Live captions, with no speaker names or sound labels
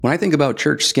When I think about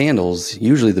church scandals,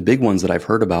 usually the big ones that I've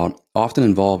heard about often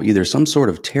involve either some sort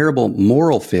of terrible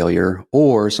moral failure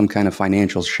or some kind of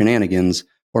financial shenanigans,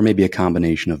 or maybe a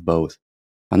combination of both.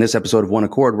 On this episode of One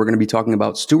Accord, we're going to be talking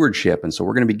about stewardship. And so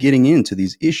we're going to be getting into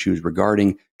these issues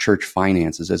regarding church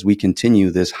finances as we continue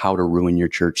this How to Ruin Your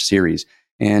Church series.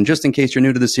 And just in case you're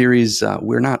new to the series,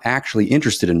 we're not actually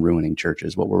interested in ruining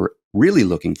churches. What we're really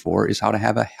looking for is how to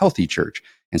have a healthy church.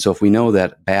 And so if we know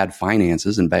that bad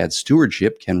finances and bad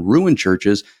stewardship can ruin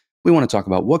churches, we want to talk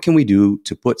about what can we do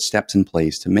to put steps in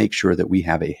place to make sure that we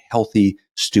have a healthy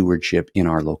stewardship in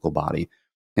our local body.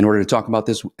 In order to talk about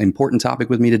this important topic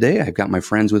with me today, I've got my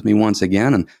friends with me once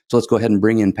again. And so let's go ahead and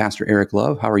bring in Pastor Eric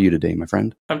Love. How are you today, my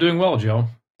friend? I'm doing well, Joe.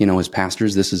 You know, as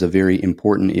pastors, this is a very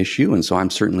important issue. And so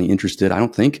I'm certainly interested. I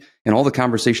don't think in all the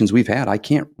conversations we've had, I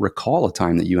can't recall a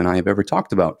time that you and I have ever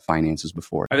talked about finances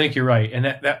before. I think you're right. And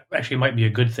that actually might be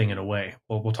a good thing in a way.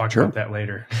 We'll talk about that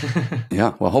later.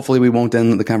 Yeah. Well, hopefully we won't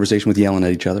end the conversation with yelling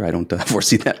at each other. I don't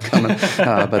foresee that coming.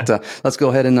 But let's go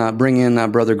ahead and bring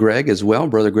in Brother Greg as well.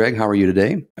 Brother Greg, how are you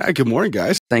today? Hi, good morning,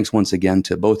 guys. Thanks once again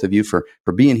to both of you for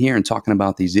being here and talking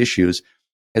about these issues.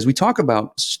 As we talk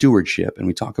about stewardship and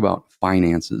we talk about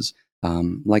finances,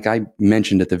 like I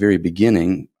mentioned at the very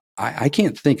beginning, I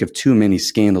can't think of too many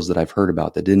scandals that I've heard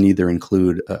about that didn't either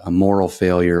include a moral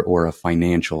failure or a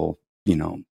financial,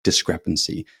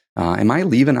 discrepancy. Am I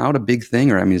leaving out a big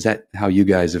thing? Or, I mean, is that how you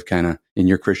guys have kind of, in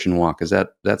your Christian walk, does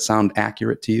that sound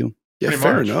accurate to you? Yeah, Pretty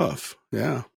fair much. enough.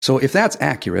 Yeah. So if that's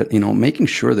accurate, making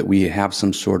sure that we have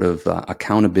some sort of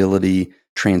accountability,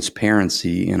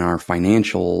 transparency in our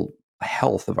financial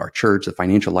health of our church, the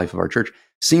financial life of our church,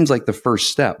 seems like the first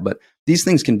step. But these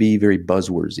things can be very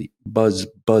buzzwordy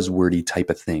type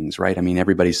of things, right? I mean,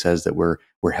 everybody says that we're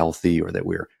healthy or that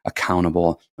we're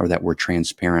accountable or that we're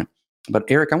transparent. But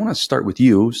Eric, I want to start with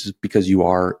you because you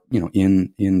are,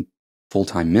 in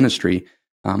full-time ministry.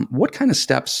 What kind of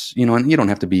steps, and you don't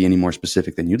have to be any more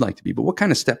specific than you'd like to be, but what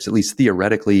kind of steps, at least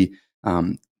theoretically,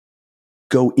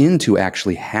 go into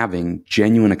actually having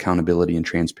genuine accountability and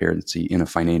transparency in a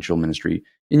financial ministry,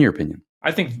 in your opinion?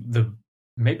 I think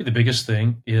maybe the biggest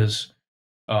thing is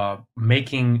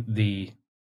making the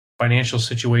financial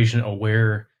situation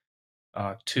aware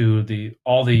to the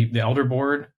elder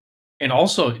board and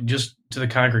also just to the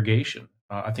congregation.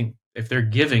 I think if they're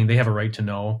giving, they have a right to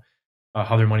know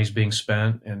how their money is being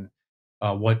spent and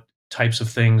what types of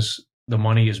things the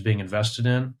money is being invested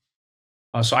in.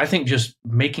 So I think just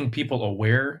making people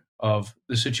aware of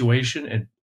the situation and,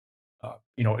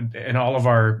 in all of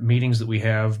our meetings that we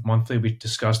have monthly, we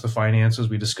discuss the finances,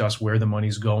 we discuss where the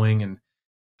money's going and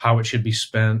how it should be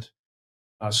spent.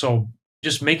 So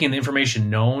just making the information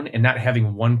known and not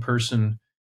having one person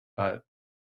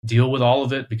deal with all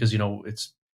of it, because,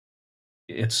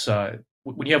 it's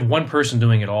when you have one person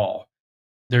doing it all,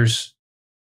 there's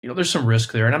some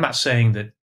risk there. And I'm not saying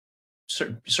that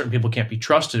certain people can't be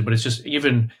trusted, but it's just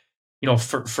even,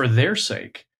 for their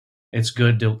sake, it's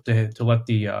good to let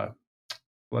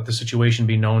the situation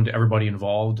be known to everybody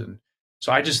involved. And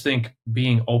so I just think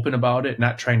being open about it,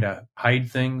 not trying to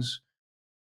hide things,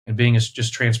 and being as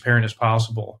just transparent as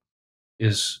possible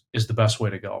is the best way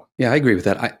to go. Yeah, I agree with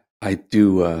that. I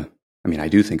do. I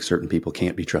do think certain people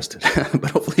can't be trusted,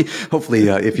 but hopefully,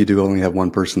 if you do only have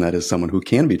one person, that is someone who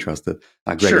can be trusted.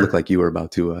 Greg, Sure. It looked like you were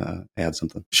about to add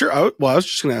something. Sure. I was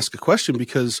just going to ask a question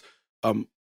because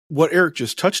what Eric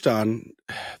just touched on,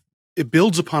 it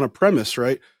builds upon a premise,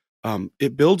 right?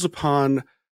 It builds upon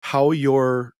how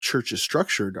your church is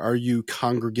structured. Are you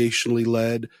congregationally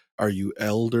led? Are you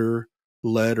elder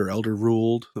led or elder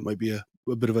ruled? That might be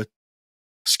a bit of a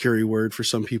scary word for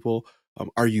some people.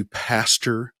 Are you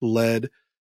pastor led?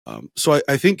 So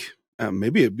I think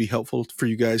maybe it'd be helpful for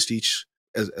you guys to each,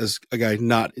 as a guy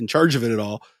not in charge of it at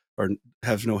all or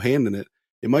have no hand in it,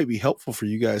 it might be helpful for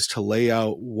you guys to lay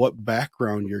out what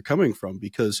background you're coming from.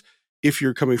 Because if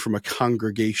you're coming from a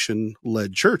congregation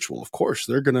led church, well, of course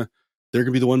they're gonna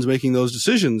be the ones making those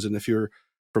decisions. And if you're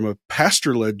from a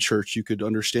pastor led church, you could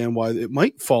understand why it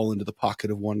might fall into the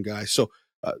pocket of one guy. So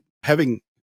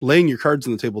laying your cards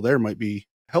on the table there might be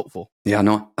helpful. Yeah,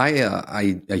 no,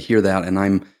 I hear that, and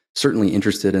I'm certainly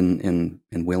interested in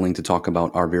willing to talk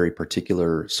about our very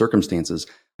particular circumstances.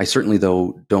 I certainly,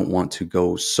 though, don't want to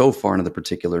go so far into the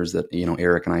particulars that,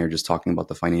 Eric and I are just talking about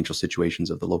the financial situations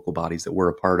of the local bodies that we're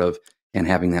a part of and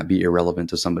having that be irrelevant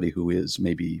to somebody who is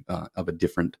maybe of a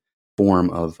different form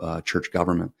of church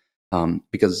government.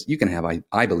 Because you can have,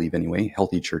 I believe anyway,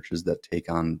 healthy churches that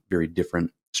take on very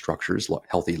different structures,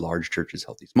 healthy large churches,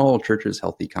 healthy small churches,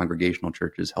 healthy congregational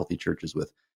churches, healthy churches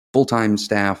with full-time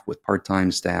staff, with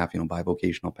part-time staff,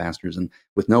 bivocational pastors, and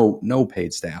with no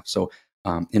paid staff. So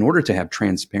in order to have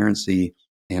transparency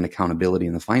and accountability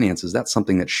in the finances, that's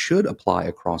something that should apply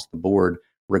across the board,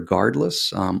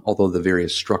 regardless. Although the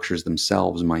various structures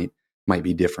themselves might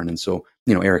be different. And so,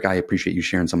 Eric, I appreciate you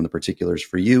sharing some of the particulars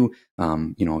for you.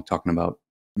 Talking about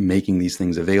making these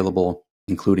things available,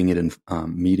 including it in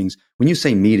meetings. When you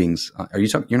say meetings,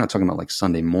 you're not talking about like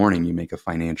Sunday morning, you make a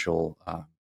financial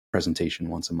presentation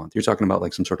once a month. You're talking about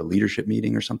like some sort of leadership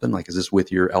meeting or something? Like, is this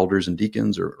with your elders and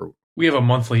deacons or? We have a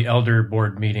monthly elder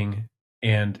board meeting,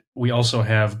 and we also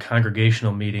have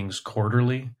congregational meetings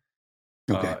quarterly.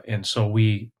 Okay. And so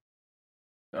we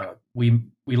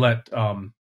let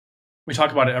we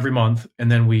talk about it every month,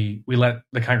 and then we let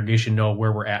the congregation know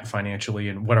where we're at financially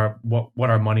and what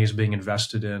our money is being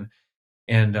invested in.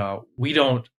 And we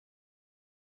don't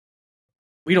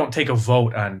take a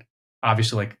vote on,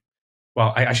 obviously, like,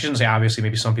 well, I shouldn't say obviously,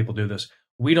 maybe some people do this.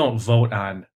 We don't vote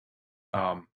on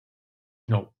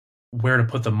where to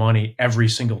put the money every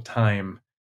single time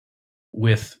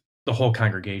with the whole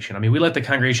congregation. I mean, we let the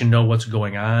congregation know what's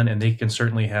going on, and they can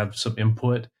certainly have some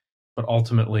input, but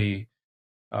ultimately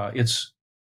it's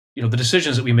the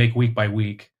decisions that we make week by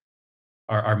week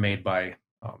are made by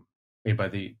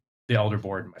the elder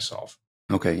board and myself.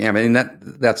 Okay, yeah, I mean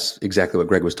that's exactly what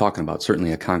Greg was talking about.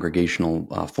 Certainly, a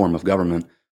congregational form of government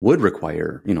would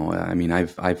require. I mean,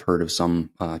 I've heard of some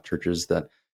churches that,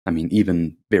 I mean,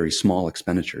 even very small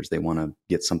expenditures, they want to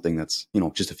get something that's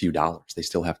just a few dollars. They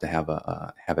still have to have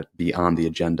it be on the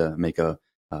agenda, make a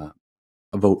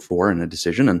vote for and a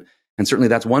decision, and certainly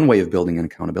that's one way of building an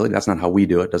accountability. That's not how we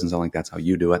do it. Doesn't sound like that's how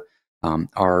you do it.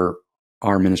 Our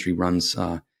ministry runs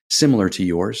similar to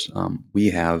yours.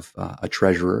 We have a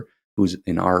treasurer who's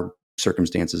in our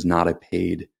circumstances not a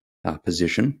paid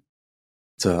position.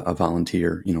 It's a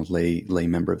volunteer, lay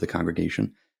member of the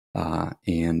congregation,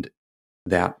 and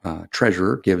that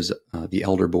treasurer gives the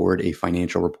elder board a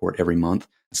financial report every month.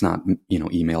 It's not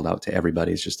emailed out to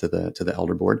everybody. It's just to the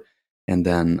elder board, and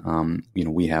then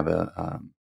we have a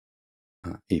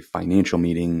financial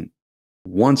meeting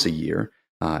once a year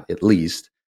at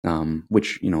least,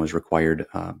 which is required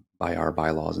by our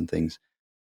bylaws and things.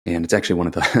 And it's actually one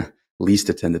of the least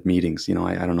attended meetings.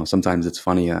 I don't know. Sometimes it's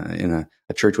funny in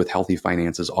a church with healthy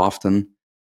finances. Often,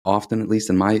 at least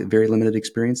in my very limited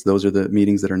experience, those are the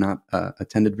meetings that are not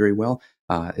attended very well.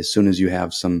 As soon as you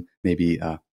have some maybe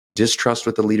distrust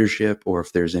with the leadership, or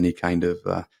if there's any kind of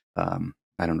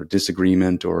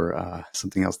disagreement or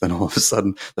something else, then all of a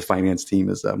sudden the finance team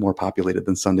is more populated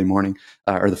than Sunday morning,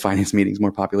 or the finance meeting is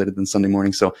more populated than Sunday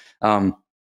morning. So,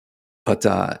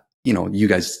 you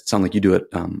guys sound like you do it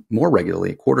more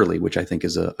regularly, quarterly, which I think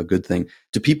is a good thing.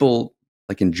 Do people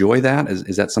like enjoy that?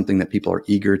 Is that something that people are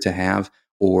eager to have,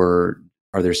 or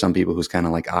are there some people whose kind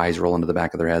of like eyes roll into the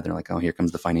back of their head? They're like, oh, here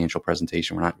comes the financial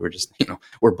presentation. We're just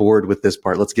we're bored with this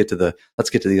part. Let's get to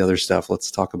the other stuff.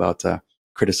 Let's talk about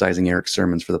criticizing Eric's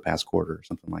sermons for the past quarter or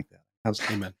something like that. How's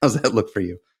that look for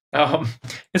you?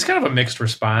 It's kind of a mixed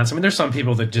response. I mean, there's some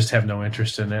people that just have no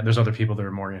interest in it. There's other people that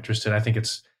are more interested. I think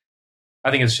it's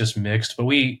just mixed, but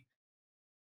we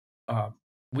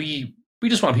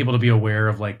just want people to be aware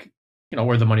of, like,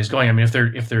 where the money's going. I mean,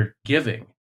 if they're giving,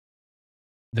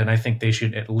 then I think they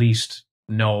should at least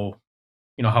know,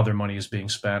 how their money is being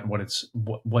spent,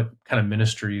 what kind of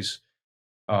ministries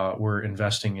we're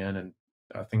investing in, and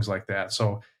things like that.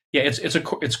 So yeah,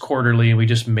 it's quarterly, and we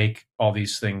just make all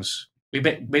these things. We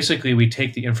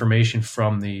take the information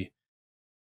from the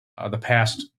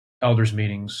past elders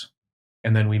meetings,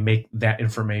 and then we make that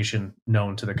information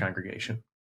known to the congregation.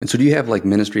 And so do you have like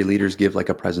ministry leaders give like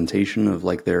a presentation of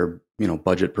like their,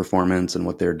 budget performance and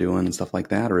what they're doing and stuff like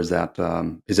that? Or is that,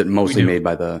 is it mostly made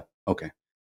by okay.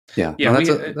 Yeah. Yeah.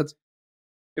 No, that's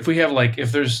if we have like,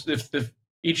 if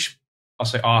each, I'll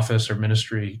say, office or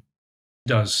ministry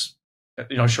does,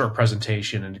 a short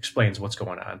presentation and explains what's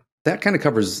going on. That kind of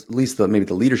covers at least maybe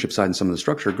the leadership side and some of the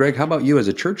structure. Greg, how about you as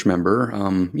a church member?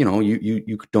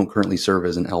 You don't currently serve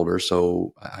as an elder,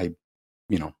 so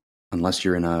unless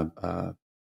you're in a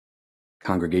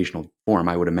congregational form,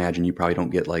 I would imagine you probably don't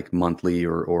get like monthly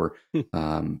or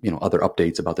other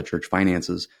updates about the church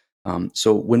finances.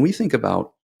 So when we think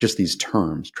about just these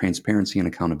terms, transparency and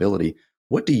accountability,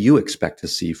 what do you expect to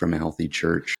see from a healthy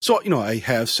church? So, I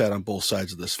have sat on both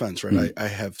sides of this fence, right? Mm-hmm. I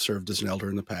have served as an elder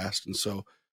in the past. And so,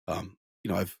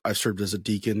 I've served as a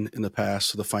deacon in the past.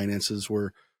 So the finances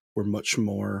were much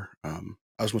more, I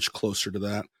was much closer to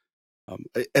that.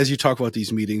 As you talk about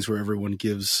these meetings where everyone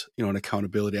gives, an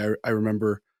accountability, I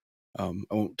remember, I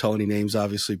won't tell any names,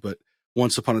 obviously, but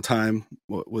once upon a time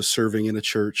was serving in a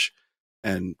church,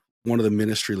 and one of the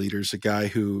ministry leaders, a guy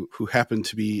who happened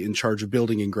to be in charge of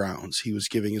building and grounds. He was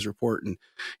giving his report, and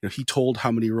he told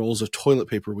how many rolls of toilet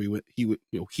paper we went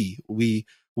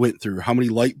through, how many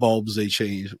light bulbs they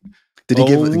changed. Did he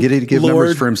give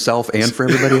numbers for himself and for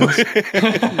everybody else?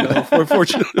 No,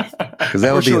 unfortunately, because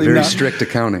that would be a very strict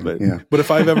accounting. But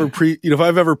if I've ever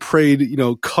prayed,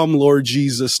 come Lord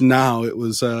Jesus now, it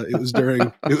was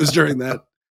during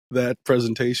that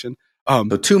presentation.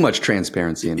 So too much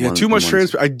transparency. Too much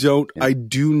transparency. I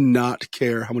do not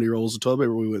care how many rolls of toilet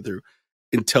paper we went through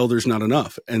until there's not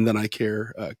enough, and then I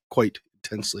care quite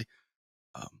intensely.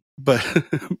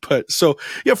 But so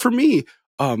for me,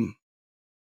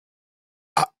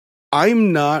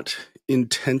 I'm not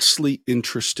intensely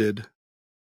interested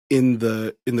in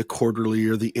the quarterly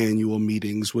or the annual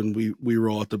meetings when we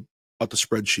roll out the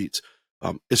spreadsheets.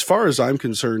 As far as I'm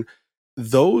concerned,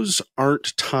 those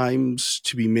aren't times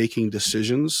to be making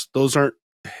decisions. Those aren't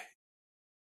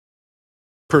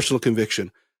personal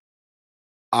conviction.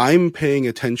 I'm paying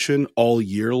attention all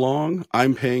year long.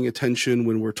 I'm paying attention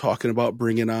when we're talking about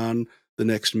bringing on the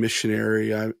next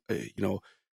missionary.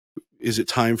 Is it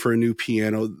time for a new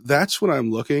piano? That's when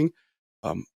I'm looking.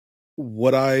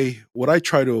 What I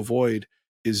try to avoid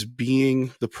is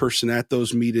being the person at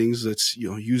those meetings that's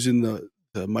using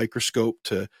the microscope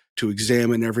to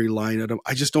examine every line item.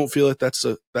 I just don't feel that that's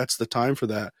the time for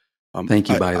that. Thank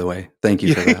you, by the way. Thank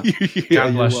you for that.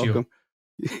 God bless you.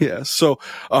 Yeah. So,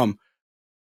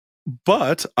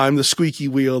 but I'm the squeaky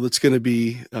wheel that's going to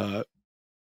be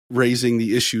raising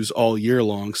the issues all year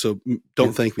long. So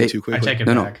don't thank me too quickly. I take it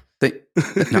back.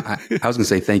 I was going to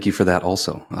say thank you for that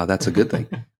also. That's a good thing.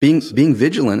 Being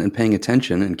vigilant and paying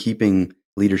attention and keeping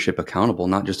leadership accountable,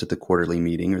 not just at the quarterly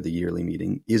meeting or the yearly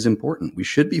meeting, is important. We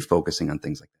should be focusing on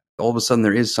things like that. All of a sudden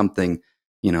there is something,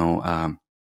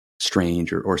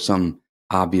 strange or some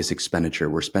obvious expenditure.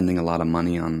 We're spending a lot of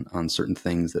money on certain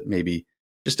things that maybe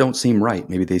just don't seem right.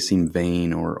 Maybe they seem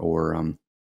vain or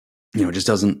just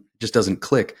doesn't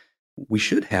click. We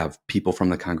should have people from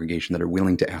the congregation that are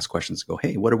willing to ask questions, go,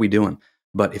 hey, what are we doing?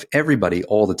 But if everybody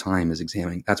all the time is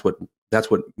examining, that's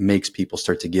what makes people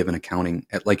start to give an accounting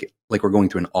at like we're going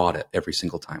through an audit every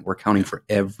single time. We're accounting for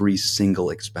every single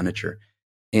expenditure.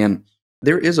 And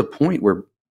there is a point where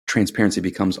transparency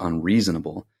becomes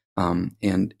unreasonable.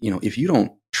 If you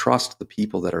don't trust the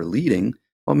people that are leading,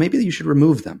 well, maybe you should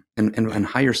remove them and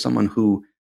hire someone who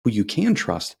you can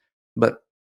trust. But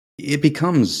it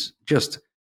becomes just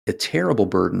a terrible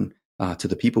burden to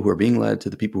the people who are being led, to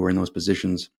the people who are in those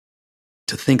positions,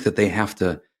 to think that they have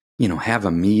to, have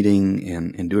a meeting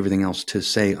and do everything else to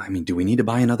say, do we need to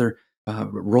buy another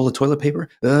roll of toilet paper?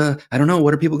 I don't know.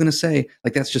 What are people going to say?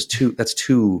 Like, that's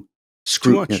too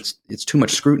scrutiny. It's too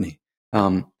much scrutiny.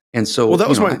 And so, well, that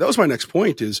was my next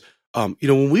point is,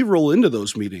 when we roll into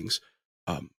those meetings,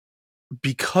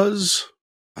 because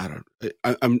I don't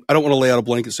want to lay out a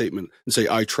blanket statement and say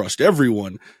I trust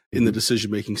everyone in the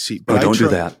decision-making seat. But don't do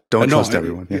that. Don't trust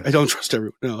everyone. Yeah. I don't trust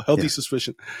everyone. No, healthy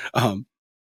suspicion.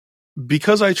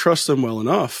 Because I trust them well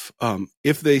enough,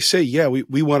 if they say, yeah,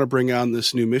 we want to bring on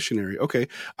this new missionary, okay,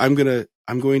 I'm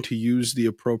going to use the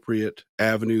appropriate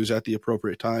avenues at the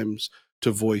appropriate times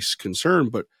to voice concern.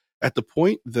 But at the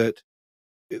point the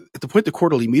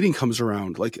quarterly meeting comes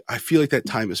around, like, I feel like that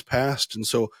time has passed. And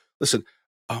so, listen,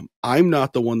 I'm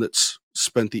not the one that's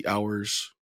spent the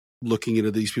hours looking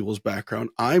into these people's background.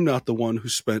 I'm not the one who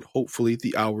spent, hopefully,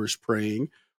 the hours praying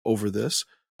over this.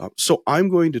 So I'm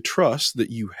going to trust that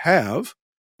you have,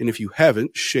 and if you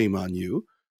haven't, shame on you.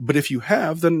 But if you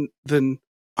have, then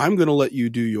I'm going to let you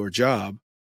do your job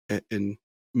and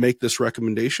make this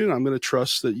recommendation. I'm going to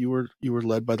trust that you were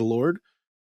led by the Lord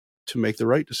to make the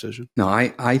right decision. No,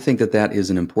 I think that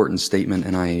is an important statement,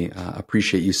 and I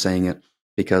appreciate you saying it,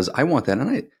 because I want that.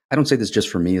 And I don't say this just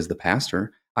for me as the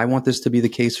pastor. I want this to be the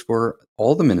case for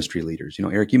all the ministry leaders.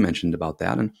 Eric, you mentioned about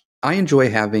that. And I enjoy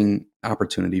having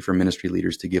opportunity for ministry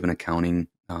leaders to give an accounting,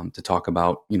 to talk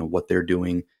about, what they're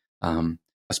doing,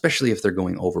 especially if they're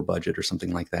going over budget or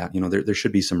something like that. There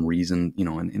should be some reason,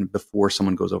 and before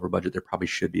someone goes over budget, there probably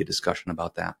should be a discussion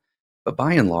about that. But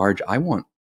by and large, I want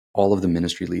all of the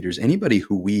ministry leaders, anybody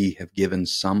who we have given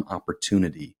some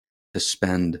opportunity to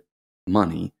spend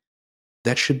money,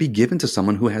 that should be given to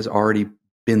someone who has already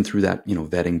been through that,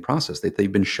 vetting process, that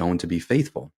they've been shown to be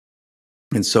faithful.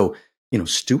 And so,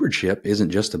 stewardship isn't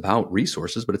just about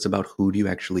resources, but it's about who do you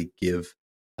actually give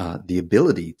the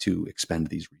ability to expend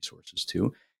these resources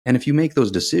to. And if you make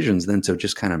those decisions, then to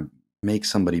just kind of make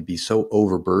somebody be so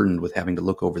overburdened with having to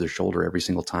look over their shoulder every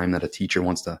single time that a teacher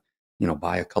wants to,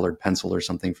 buy a colored pencil or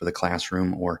something for the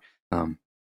classroom, or,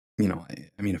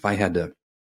 if I had to,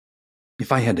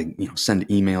 if I had to, send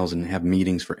emails and have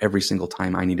meetings for every single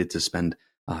time I needed to spend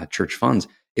church funds,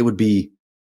 it would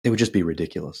just be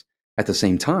ridiculous. At the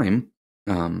same time,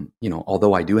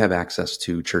 although I do have access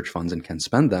to church funds and can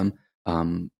spend them,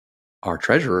 our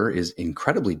treasurer is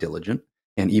incredibly diligent.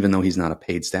 And even though he's not a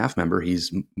paid staff member,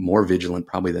 he's more vigilant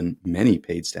probably than many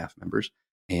paid staff members.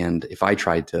 And if I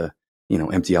tried to,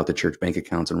 empty out the church bank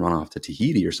accounts and run off to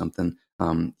Tahiti or something,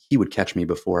 he would catch me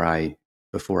before I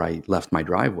left my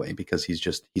driveway, because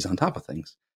he's on top of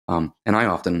things. And I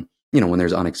often, when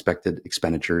there's unexpected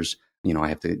expenditures, I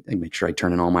have to make sure I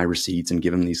turn in all my receipts and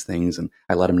give him these things, and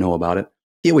I let him know about it.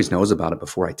 He always knows about it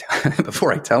before I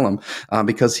tell him,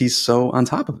 because he's so on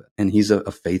top of it, and he's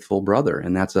a faithful brother,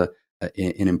 and that's an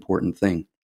important thing.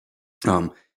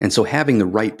 And so having the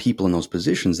right people in those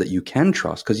positions that you can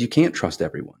trust, because you can't trust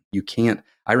everyone. You can't.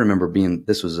 I remember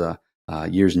this was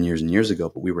years and years and years ago,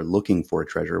 but we were looking for a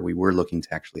treasurer. We were looking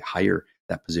to actually hire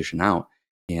that position out,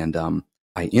 and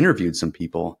I interviewed some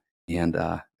people, and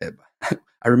I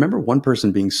remember one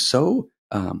person being so.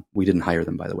 We didn't hire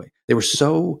them, by the way. They were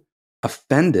so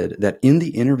offended that in the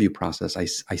interview process, I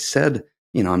said,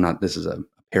 I'm not. This is a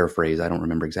paraphrase. I don't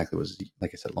remember exactly. It was,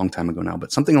 like I said, a long time ago now,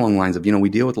 but something along the lines of, we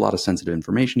deal with a lot of sensitive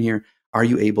information here. Are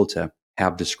you able to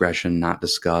have discretion, not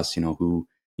discuss, who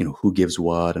gives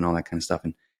what and all that kind of stuff?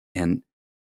 And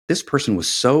this person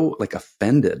was so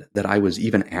offended that I was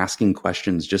even asking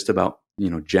questions just about,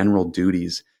 general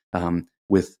duties,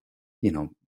 with,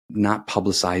 not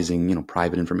publicizing,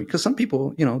 private information. Because some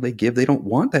people, they don't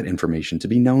want that information to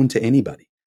be known to anybody.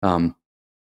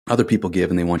 Other people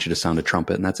give and they want you to sound a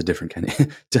trumpet, and that's a different kind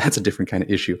of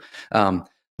issue.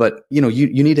 But you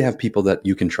need to have people that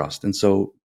you can trust. And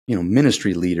so,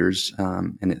 ministry leaders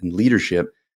and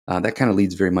leadership, that kind of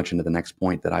leads very much into the next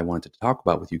point that I wanted to talk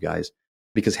about with you guys,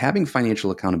 because having financial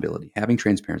accountability, having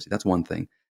transparency, that's one thing,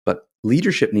 but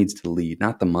leadership needs to lead,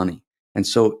 not the money. And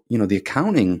so, the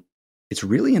accounting, it's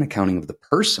really an accounting of the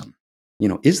person.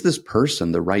 Is this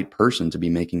person the right person to be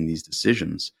making these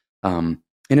decisions? And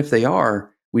if they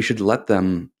are, we should let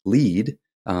them lead.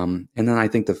 And then I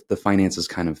think the finances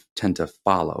kind of tend to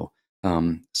follow.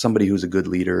 Somebody who's a good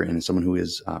leader and someone who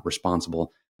is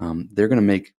responsible, they're going to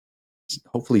make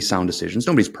hopefully sound decisions.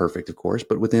 Nobody's perfect, of course,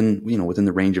 but within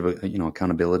the range of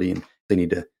accountability, and if they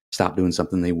need to stop doing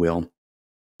something, they will.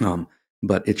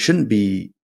 But it shouldn't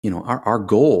be, our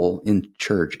goal in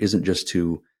church isn't just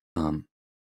to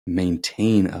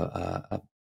maintain a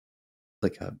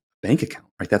bank account,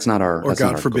 right? That's not our, or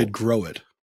God forbid, goal. Grow it.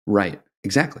 Right.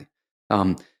 Exactly.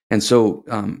 And so,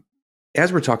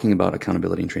 as we're talking about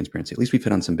accountability and transparency, at least we've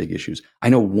hit on some big issues. I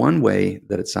know one way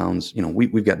that it sounds,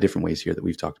 we've got different ways here that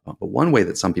we've talked about, but one way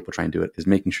that some people try and do it is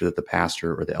making sure that the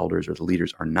pastor or the elders or the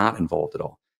leaders are not involved at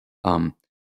all.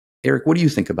 Eric, what do you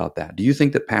think about that? Do you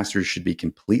think that pastors should be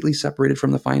completely separated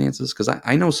from the finances? Because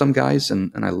I know some guys,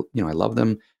 and I love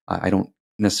them. I don't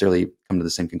necessarily come to the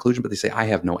same conclusion, but they say, I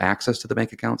have no access to the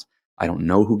bank accounts. I don't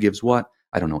know who gives what.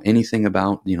 I don't know anything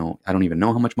about, I don't even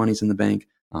know how much money's in the bank.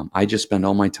 I just spend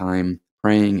all my time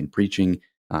praying and preaching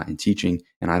and teaching,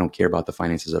 and I don't care about the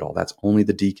finances at all. That's only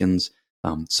the deacons.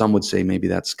 Some would say maybe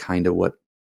that's kind of what,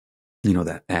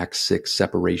 that Acts 6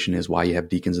 separation is, why you have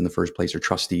deacons in the first place, or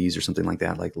trustees or something like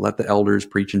that. Like, let the elders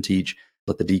preach and teach,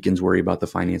 let the deacons worry about the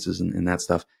finances and that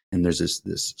stuff. And there's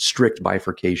this strict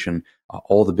bifurcation.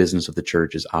 All the business of the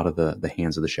church is out of the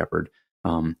hands of the shepherd.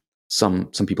 Some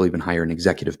people even hire an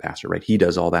executive pastor, right? He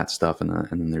does all that stuff, and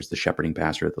then there's the shepherding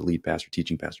pastor, the lead pastor,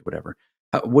 teaching pastor, whatever.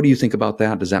 What do you think about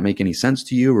that? Does that make any sense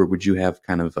to you, or would you have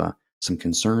kind of some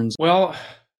concerns? Well,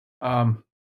 I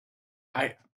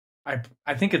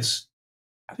think it's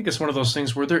one of those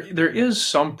things where there is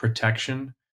some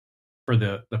protection for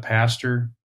the pastor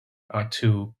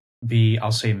to be,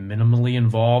 I'll say, minimally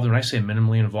involved. And when I say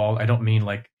minimally involved, I don't mean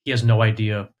like he has no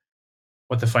idea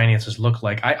what the finances look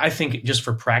like. I think just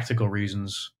for practical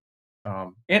reasons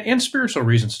and spiritual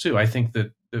reasons too, I think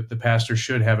that the pastor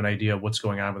should have an idea of what's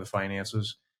going on with the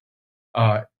finances.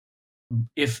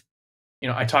 If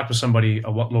I talked with somebody a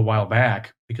little while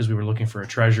back because we were looking for a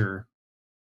treasurer,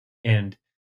 and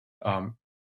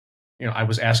I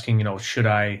was asking, should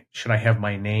I have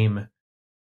my name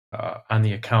on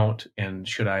the account, and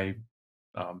should I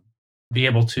be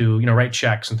able to write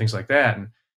checks and things like that,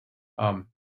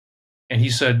 and he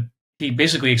said, he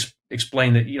basically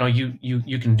explained that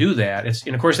you can do that.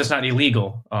 And of course that's not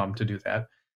illegal to do that.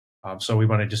 So we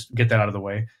want to just get that out of the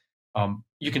way.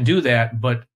 You can do that,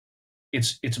 but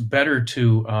it's better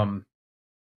to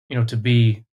to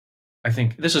be, I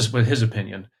think this is with his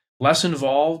opinion, less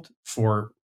involved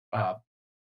for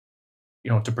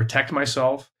to protect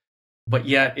myself, but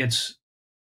yet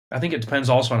I think it depends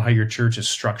also on how your church is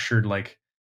structured. Like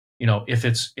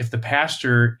if the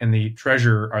pastor and the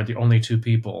treasurer are the only two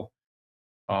people,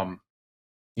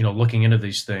 looking into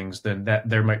these things, then that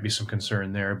there might be some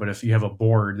concern there. But if you have a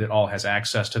board that all has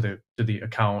access to the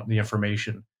account, the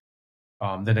information,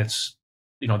 then it's,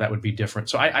 that would be different.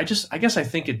 So I guess I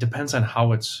think it depends on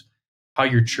how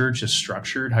your church is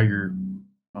structured, how your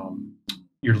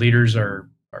leaders or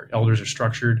elders are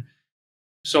structured.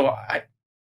 So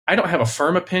I don't have a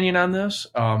firm opinion on this.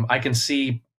 I can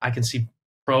see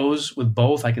pros with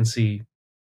both. I can see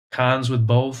cons with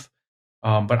both.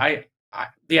 But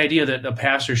the idea that a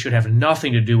pastor should have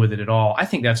nothing to do with it at all, I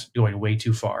think that's going way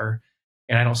too far,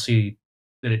 and I don't see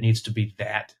that it needs to be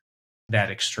that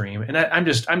extreme. And I'm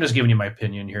just giving you my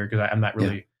opinion here because I'm not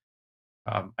really,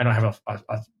 I don't have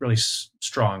a really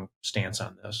strong stance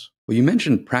on this. Well, you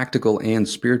mentioned practical and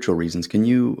spiritual reasons. Can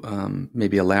you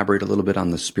maybe elaborate a little bit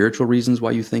on the spiritual reasons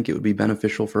why you think it would be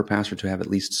beneficial for a pastor to have at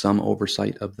least some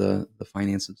oversight of the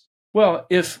finances? Well,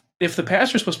 if the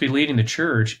pastor is supposed to be leading the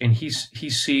church and he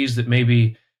sees that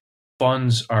maybe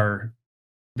funds are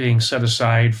being set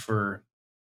aside for,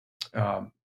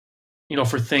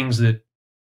 for things that,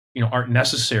 aren't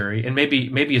necessary, and maybe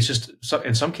it's just,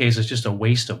 in some cases, it's just a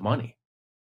waste of money.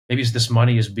 Maybe this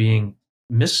money is being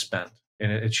misspent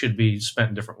and it should be spent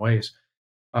in different ways.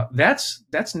 That's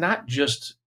not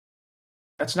just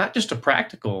a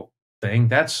practical thing.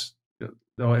 That's,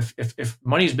 if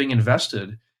money is being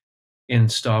invested in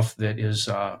stuff that is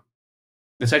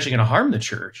that's actually going to harm the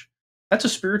church, that's a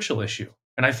spiritual issue,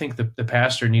 and I think the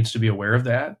pastor needs to be aware of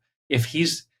that. If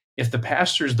the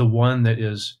pastor is the one that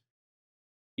is,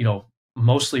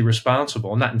 mostly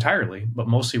responsible, not entirely, but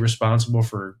mostly responsible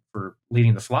for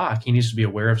leading the flock, he needs to be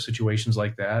aware of situations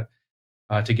like that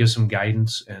to give some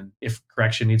guidance, and if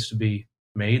correction needs to be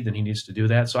made, then he needs to do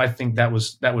that. So I think that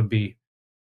would be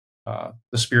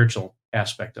the spiritual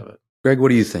aspect of it. Greg, what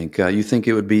do you think? You think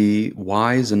it would be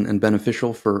wise and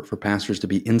beneficial for pastors to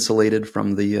be insulated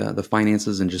from the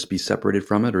finances and just be separated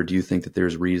from it? Or do you think that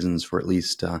there's reasons for at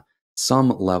least some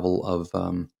level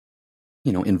of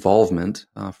involvement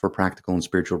for practical and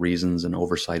spiritual reasons and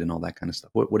oversight and all that kind of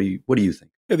stuff? What do you think?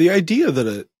 Yeah, the idea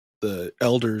that the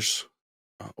elders,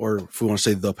 or if we want to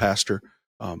say the pastor,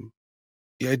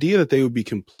 the idea that they would be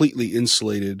completely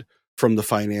insulated from the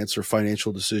finance or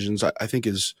financial decisions, I think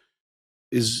is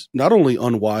not only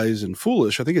unwise and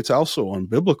foolish, I think it's also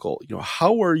unbiblical.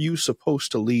 How are you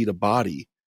supposed to lead a body?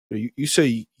 You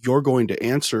say you're going to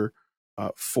answer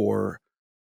for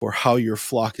how your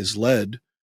flock is led,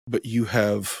 but you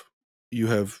have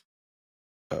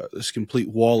this complete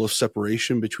wall of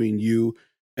separation between you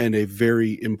and a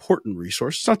very important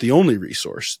resource. It's not the only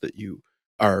resource that you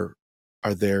are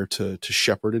there to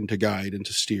shepherd and to guide and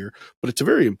to steer, but it's a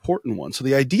very important one. So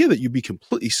the idea that you be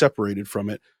completely separated from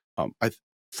it,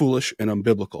 foolish and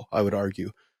unbiblical, I would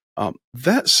argue.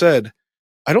 That said,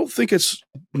 I don't think it's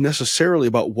necessarily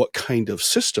about what kind of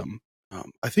system.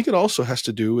 I think it also has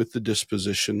to do with the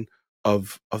disposition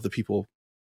of the people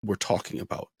we're talking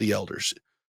about, the elders.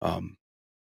 I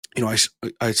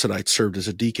said I'd served as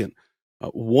a deacon.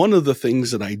 One of the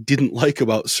things that I didn't like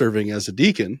about serving as a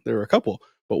deacon, there were a couple,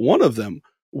 but one of them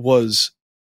was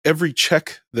every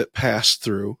check that passed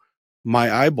through,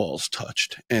 my eyeballs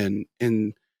touched. And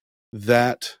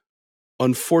that,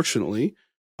 unfortunately,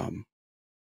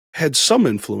 had some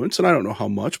influence, and I don't know how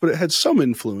much, but it had some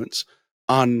influence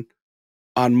on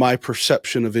my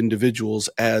perception of individuals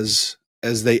as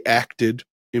they acted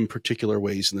in particular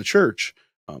ways in the church.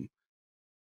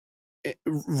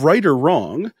 Right or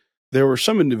wrong, there were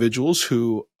some individuals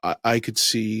who I could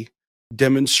see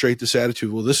demonstrate this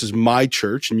attitude. Well, this is my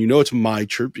church, and it's my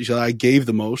church because I gave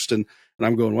the most, and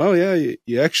I'm going, well, yeah,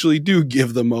 you actually do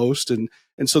give the most, and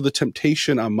so the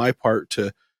temptation on my part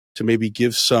to maybe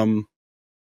give some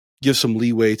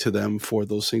leeway to them for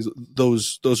those things,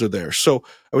 those are there. So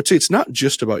I would say it's not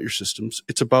just about your systems;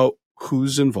 it's about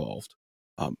who's involved.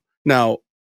 Now,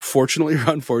 fortunately or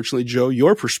unfortunately, Joe,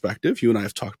 your perspective, you and I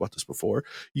have talked about this before,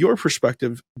 your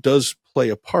perspective does play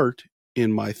a part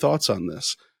in my thoughts on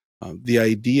this. The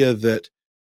idea that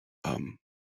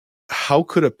how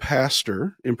could a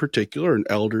pastor in particular and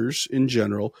elders in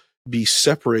general be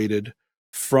separated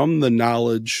from the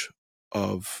knowledge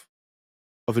of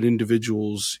an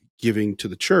individual's giving to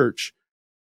the church?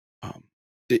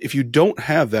 If you don't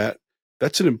have that,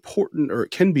 that's an important, or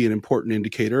it can be an important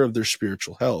indicator of their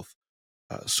spiritual health.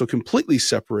 So completely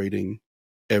separating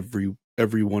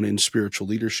everyone in spiritual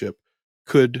leadership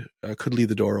could leave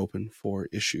the door open for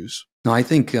issues. No, I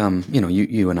think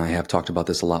you and I have talked about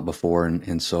this a lot before,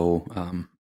 and so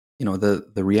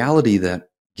the reality that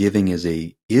giving is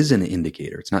an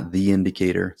indicator. It's not the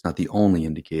indicator. It's not the only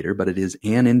indicator, but it is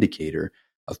an indicator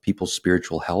of people's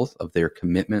spiritual health, of their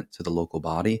commitment to the local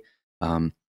body.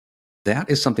 That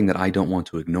is something that I don't want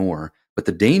to ignore. But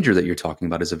the danger that you're talking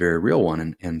about is a very real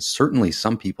one. And certainly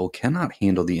some people cannot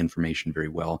handle the information very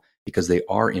well because they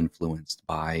are influenced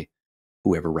by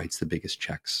whoever writes the biggest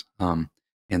checks.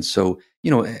 And so,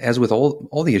 as with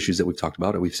all the issues that we've talked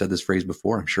about, and we've said this phrase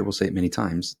before, I'm sure we'll say it many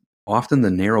times, often the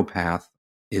narrow path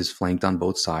is flanked on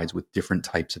both sides with different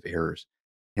types of errors.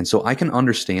 And so I can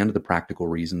understand the practical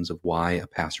reasons of why a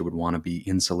pastor would want to be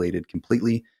insulated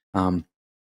completely.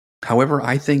 However,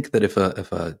 I think that if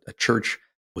a church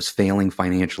was failing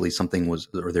financially,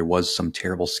 or there was some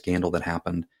terrible scandal that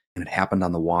happened, and it happened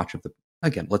on the watch of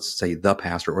again, let's say the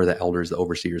pastor or the elders, the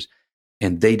overseers,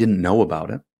 and they didn't know about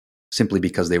it simply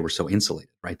because they were so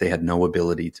insulated, right? They had no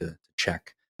ability to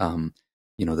check,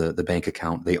 the bank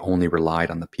account. They only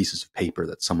relied on the pieces of paper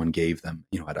that someone gave them,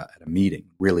 at a meeting.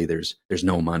 Really, there's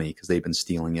no money because they've been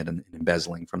stealing it and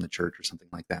embezzling from the church or something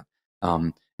like that.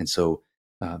 And so,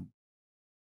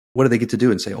 what do they get to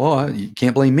do and say, oh, you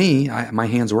can't blame me. My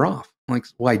hands were off. I'm like,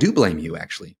 well, I do blame you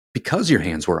actually, because your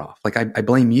hands were off. Like I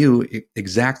blame you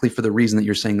exactly for the reason that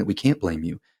you're saying that we can't blame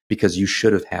you, because you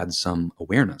should have had some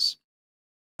awareness.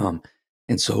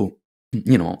 And so,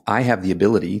 I have the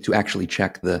ability to actually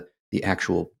check the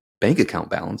actual bank account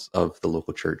balance of the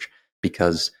local church,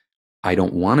 because I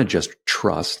don't want to just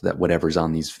trust that whatever's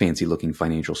on these fancy looking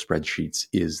financial spreadsheets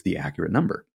is the accurate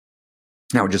number.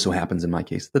 Now, it just so happens in my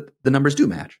case that the numbers do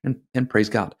match, and praise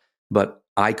God. But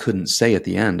I couldn't say at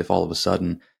the end, if all of a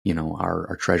sudden,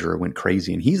 our treasurer went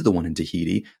crazy and he's the one in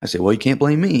Tahiti, I say, well, you can't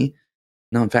blame me.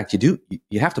 No, in fact, you do.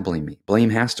 You have to blame me. Blame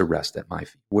has to rest at my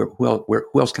feet.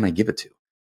 Who else can I give it to?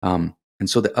 And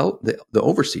so the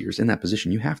overseers in that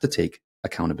position, you have to take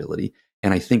accountability.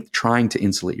 And I think trying to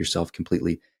insulate yourself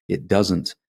completely, it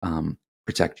doesn't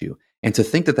protect you. And to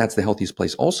think that that's the healthiest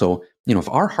place also, if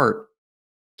our heart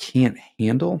can't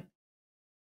handle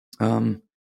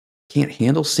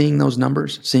seeing those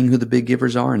numbers, seeing who the big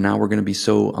givers are, and now we're going to be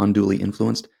so unduly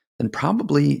influenced, then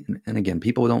probably, and again,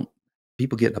 people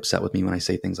get upset with me when I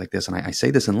say things like this, and I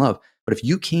say this in love, but if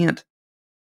you can't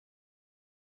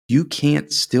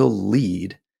still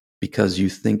lead because you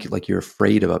think like you're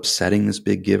afraid of upsetting this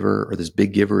big giver, or this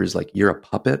big giver is like you're a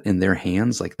puppet in their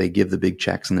hands, like they give the big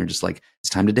checks and they're just like, it's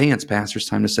time to dance, pastor, it's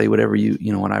time to say whatever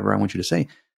whatever I want you to say.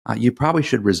 You probably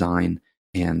should resign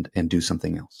and do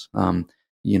something else.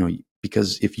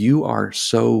 Because if you are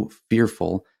so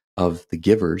fearful of the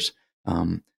givers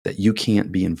that you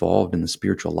can't be involved in the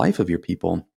spiritual life of your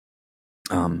people,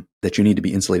 that you need to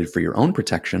be insulated for your own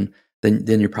protection,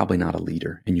 then you're probably not a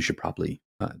leader, and we should probably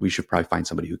find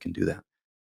somebody who can do that.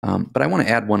 But I want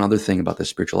to add one other thing about the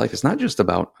spiritual life. It's not just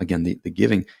about, again, the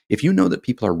giving. If you know that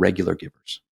people are regular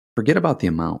givers, forget about the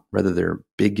amount, whether they're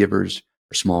big givers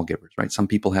or small givers, right? Some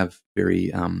people have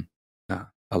very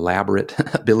elaborate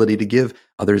ability to give.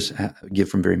 Others give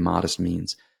from very modest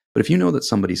means. But if you know that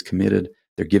somebody's committed,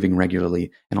 they're giving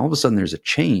regularly, and all of a sudden there's a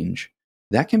change,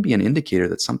 that can be an indicator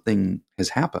that something has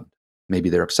happened. Maybe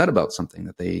they're upset about something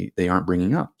that they aren't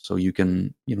bringing up. So you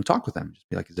can, talk with them. Just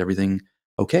be like, is everything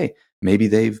okay? Maybe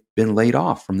they've been laid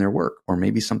off from their work, or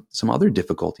maybe some other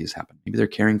difficulty has happened. Maybe they're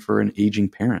caring for an aging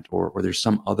parent, or there's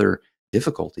some other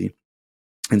difficulty.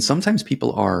 And sometimes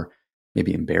people are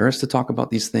maybe embarrassed to talk about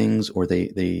these things, or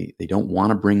they don't want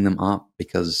to bring them up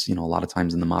because, a lot of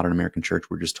times in the modern American church,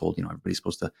 we're just told, everybody's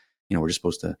supposed to, we're just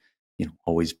supposed to,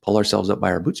 always pull ourselves up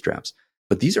by our bootstraps.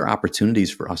 But these are opportunities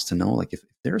for us to know, like, if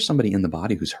there's somebody in the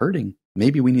body who's hurting,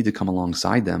 maybe we need to come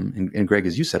alongside them. And Greg,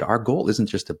 as you said, our goal isn't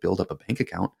just to build up a bank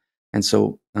account. And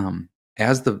so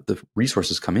as the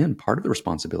resources come in, part of the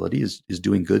responsibility is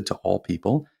doing good to all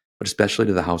people, but especially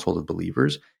to the household of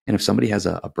believers. And if somebody has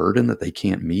a burden that they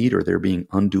can't meet, or they're being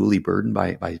unduly burdened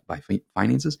by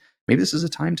finances, maybe this is a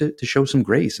time to show some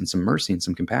grace and some mercy and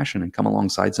some compassion, and come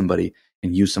alongside somebody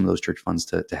and use some of those church funds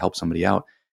to help somebody out.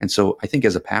 And so I think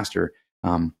as a pastor,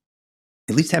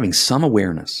 at least having some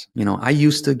awareness. I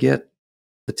used to get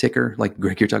the ticker, like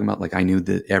Greg, you're talking about, like I knew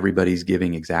that everybody's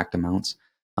giving exact amounts.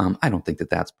 I don't think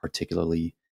that that's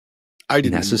particularly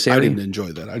necessary. I didn't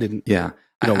enjoy that. I didn't. Yeah.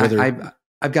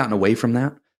 I've gotten away from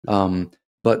that.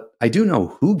 But I do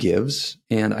know who gives,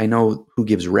 and I know who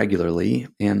gives regularly.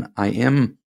 And I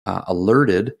am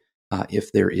alerted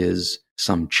if there is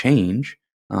some change.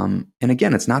 And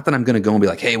again, it's not that I'm going to go and be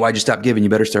like, hey, why'd you stop giving? You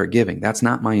better start giving. That's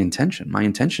not my intention. My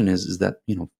intention is that,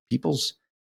 people's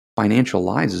financial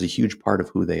lives is a huge part of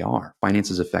who they are.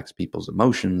 Finances affects people's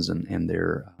emotions and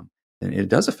their, and it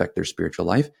does affect their spiritual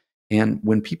life. And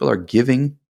when people are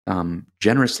giving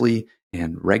generously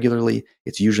and regularly,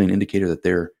 it's usually an indicator that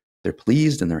they're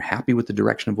pleased and they're happy with the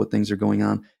direction of what things are going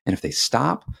on. And if they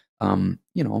stop,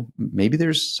 maybe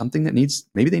there's something that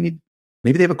maybe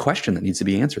they have a question that needs to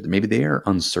be answered. Maybe they are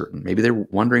uncertain. Maybe they're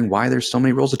wondering why there's so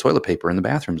many rolls of toilet paper in the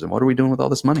bathrooms and what are we doing with all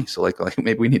this money? So like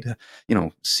maybe we need to,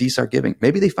 cease our giving.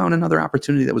 Maybe they found another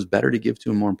opportunity that was better to give to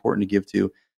and more important to give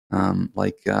to,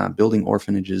 building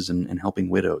orphanages and helping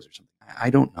widows or something. I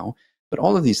don't know. But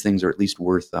all of these things are at least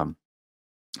worth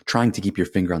trying to keep your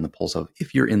finger on the pulse of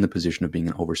if you're in the position of being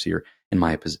an overseer, in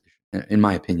my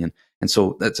opinion. And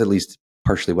so that's at least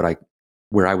partially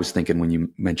where I was thinking when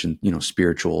you mentioned,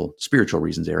 spiritual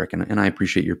reasons, Eric, and I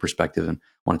appreciate your perspective and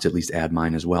wanted to at least add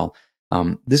mine as well.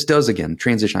 This does, again,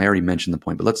 transition. I already mentioned the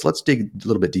point, but let's dig a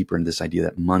little bit deeper into this idea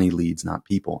that money leads, not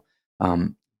people.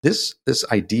 This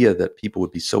idea that people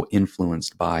would be so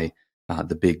influenced by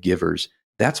the big givers,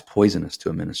 that's poisonous to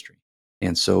a ministry.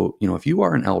 And so, if you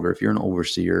are an elder, if you're an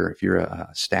overseer, if you're a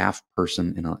staff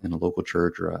person in a local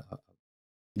church or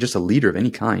just a leader of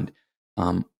any kind,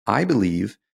 I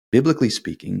believe, biblically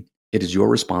speaking, it is your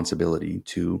responsibility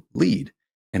to lead,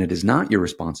 and it is not your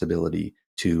responsibility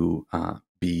to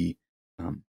be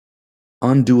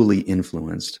unduly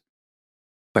influenced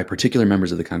by particular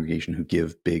members of the congregation who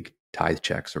give big tithe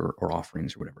checks or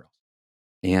offerings or whatever else.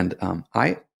 And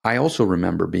I also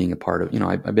remember being a part of,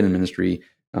 I've been in ministry,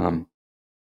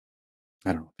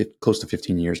 I don't know, close to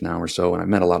 15 years now or so, and I've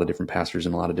met a lot of different pastors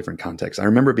in a lot of different contexts. I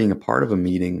remember being a part of a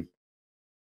meeting,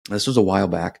 this was a while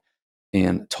back,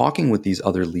 and talking with these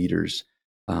other leaders.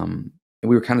 And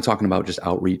we were kind of talking about just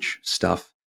outreach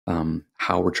stuff,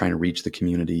 how we're trying to reach the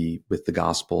community with the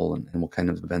gospel and what kind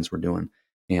of events we're doing.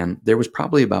 And there was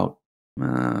probably about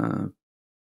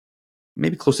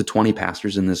maybe close to 20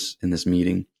 pastors in this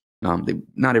meeting.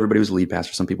 Not everybody was a lead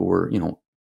pastor. Some people were,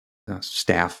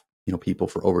 staff, people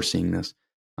for overseeing this.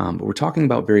 But we're talking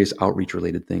about various outreach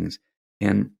related things.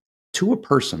 And to a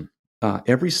person,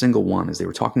 every single one, as they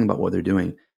were talking about what they're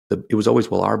doing, it was always,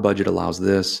 well, our budget allows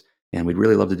this, and we'd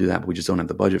really love to do that, but we just don't have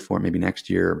the budget for it. Maybe next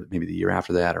year, or maybe the year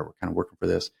after that, or we're kind of working for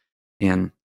this.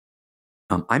 And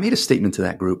I made a statement to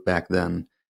that group back then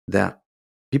that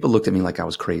people looked at me like I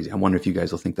was crazy. I wonder if you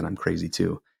guys will think that I'm crazy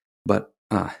too. But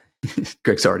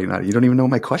Greg's already not. You don't even know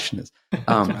what my question is.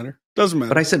 Doesn't matter.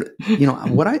 But I said,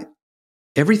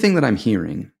 everything that I'm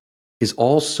hearing is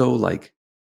also like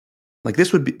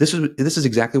this is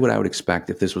exactly what I would expect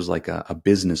if this was like a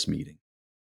business meeting.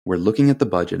 We're looking at the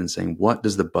budget and saying, what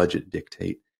does the budget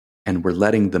dictate? And we're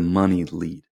letting the money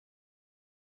lead.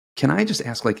 Can I just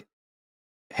ask,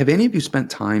 have any of you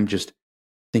spent time just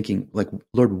thinking,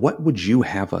 Lord, what would you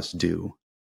have us do?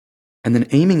 And then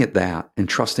aiming at that and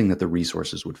trusting that the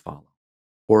resources would follow?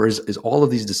 Or is all of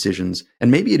these decisions,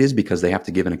 and maybe it is because they have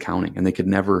to give an accounting and they could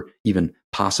never even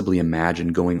possibly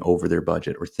imagine going over their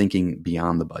budget or thinking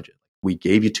beyond the budget. We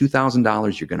gave you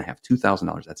 $2,000, you're going to have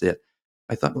 $2,000. That's it.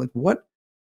 I thought,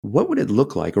 what would it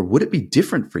look like, or would it be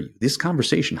different for you? This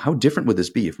conversation, how different would this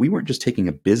be if we weren't just taking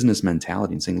a business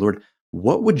mentality and saying, Lord,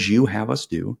 what would you have us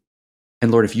do?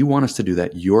 And Lord, if you want us to do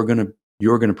that, you're going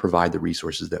to provide the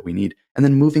resources that we need. And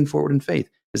then moving forward in faith.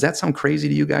 Does that sound crazy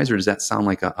to you guys, or does that sound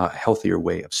like a healthier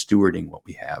way of stewarding what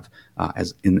we have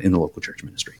as in the local church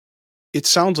ministry? It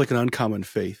sounds like an uncommon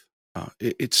faith.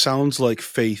 It sounds like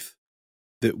faith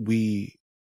that we've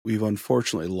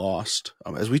unfortunately lost.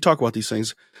 As we talk about these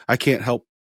things, I can't help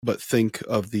but think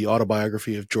of the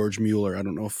autobiography of George Mueller. I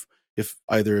don't know if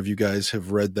either of you guys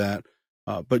have read that,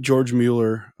 but George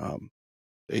Mueller,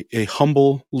 a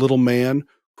humble little man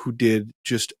who did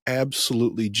just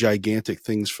absolutely gigantic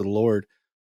things for the Lord.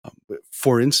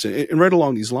 For instance, and right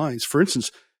along these lines, for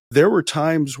instance, there were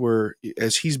times where,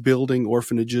 as he's building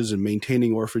orphanages and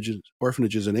maintaining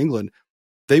orphanages in England,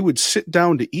 they would sit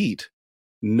down to eat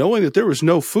knowing that there was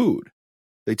no food.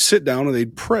 They'd sit down and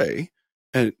they'd pray.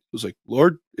 And it was like,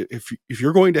 Lord, if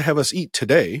you're going to have us eat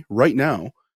today, right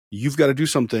now, you've got to do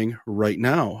something right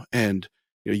now. And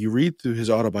you read through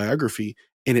his autobiography,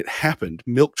 and it happened.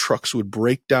 Milk trucks would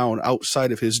break down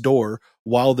outside of his door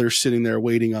while they're sitting there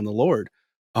waiting on the Lord.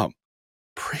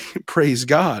 Praise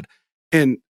God.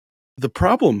 And the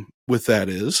problem with that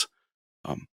is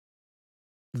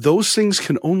those things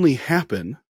can only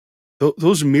happen,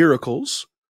 those miracles,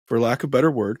 for lack of a better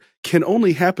word, can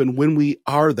only happen when we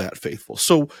are that faithful.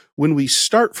 So when we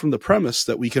start from the premise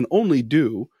that we can only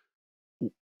do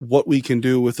what we can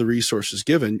do with the resources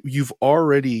given, you've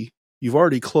already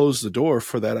closed the door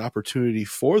for that opportunity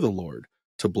for the Lord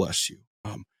to bless you.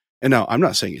 And now I'm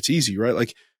not saying it's easy, right?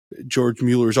 Like George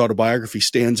Mueller's autobiography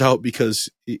stands out because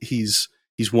he's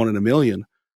one in a million.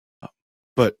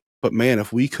 But man,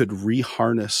 if we could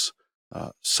reharness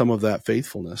some of that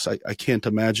faithfulness, I can't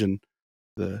imagine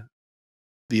the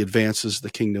advances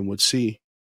the kingdom would see.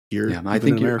 here. Yeah, I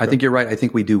think you're right. I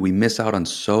think we do. We miss out on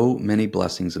so many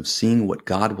blessings of seeing what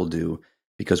God will do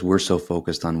because we're so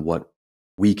focused on what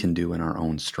we can do in our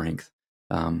own strength.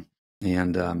 Anyway,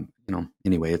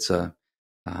 it's a.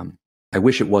 I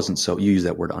wish it wasn't so. You use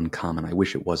that word uncommon. I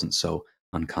wish it wasn't so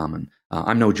uncommon.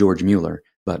 I'm no George Mueller,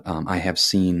 but I have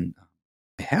seen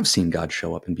God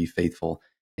show up and be faithful,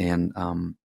 and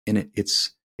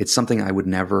it's something I would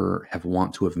never have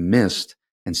want to have missed,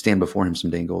 and stand before Him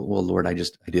someday and go, well, Lord, I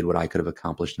did what I could have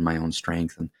accomplished in my own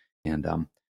strength, and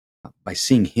by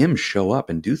seeing Him show up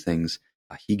and do things,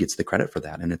 He gets the credit for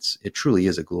that, and it truly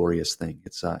is a glorious thing.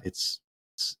 It's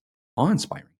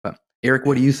awe-inspiring. But Eric,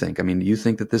 what do you think? I mean, do you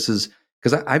think that this is,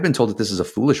 because I've been told that this is a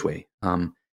foolish way.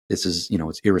 This is,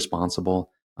 it's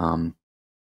irresponsible.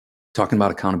 Talking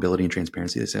about accountability and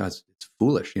transparency, they say, oh, it's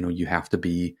foolish. You have to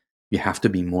be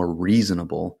more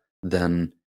reasonable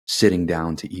than sitting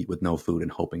down to eat with no food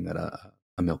and hoping that a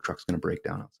milk truck's going to break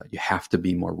down outside. You have to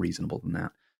be more reasonable than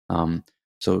that.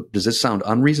 So does this sound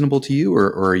unreasonable to you,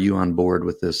 or are you on board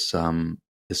with this?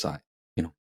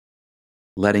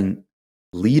 Letting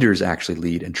leaders actually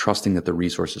lead and trusting that the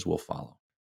resources will follow.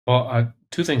 Well,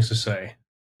 two things to say.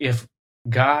 If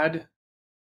God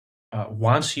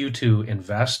wants you to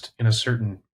invest in a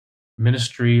certain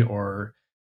ministry or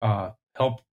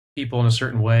help people in a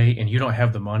certain way, and you don't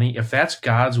have the money, if that's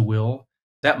God's will,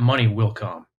 that money will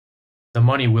come. The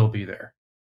money will be there.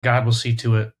 God will see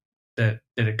to it that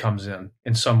it comes in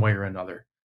some way or another.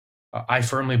 I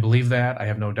firmly believe that. I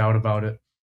have no doubt about it.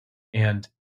 And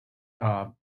I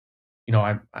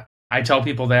tell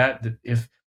people that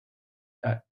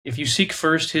if you seek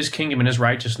first His kingdom and His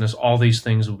righteousness, all these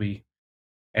things will be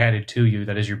added to you.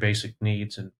 That is your basic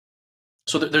needs. And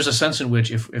so there's a sense in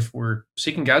which if we're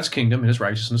seeking God's kingdom and His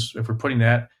righteousness, if we're putting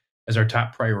that as our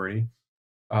top priority,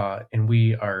 and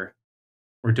we're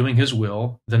doing His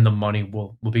will, then the money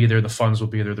will be there, the funds will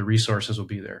be there, the resources will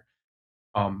be there.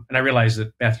 And I realize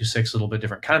that Matthew 6 is a little bit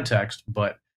different context,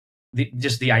 but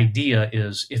just the idea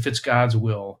is, if it's God's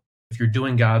will, if you're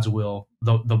doing God's will,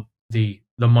 the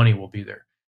money will be there.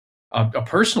 A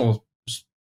personal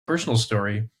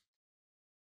story.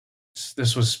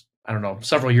 This was, I don't know,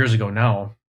 several years ago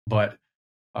now, but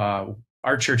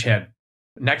our church had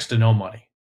next to no money.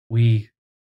 We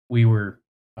were,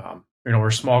 we're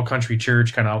a small country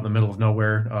church, kind of out in the middle of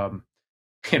nowhere,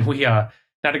 and we not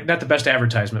the best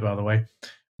advertisement, by the way,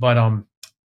 but our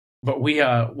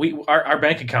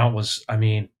bank account was,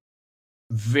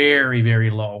 very, very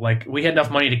low. Like, we had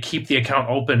enough money to keep the account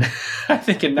open, I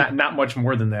think, and not much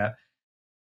more than that.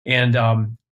 And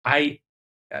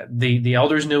the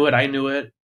elders knew it, I knew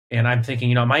it, and I'm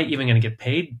thinking, am I even going to get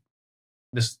paid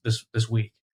this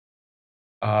week?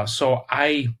 So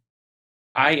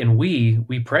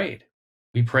we prayed.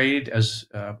 We prayed as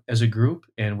a group,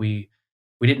 and we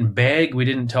didn't beg. We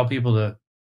didn't tell people to,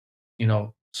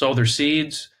 sow their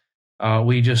seeds.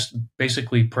 We just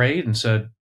basically prayed and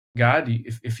said, God,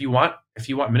 if you want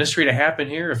ministry to happen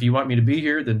here, if you want me to be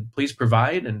here, then please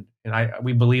provide. And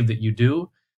we believe that you do.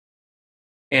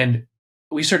 And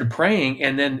we started praying,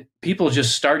 and then people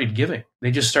just started giving.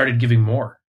 They just started giving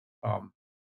more.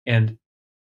 And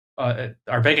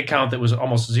our bank account that was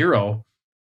almost zero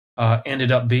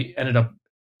ended up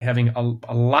having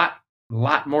a lot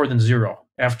more than zero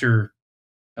after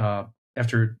the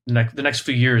next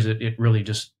few years. It really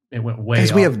just, it went way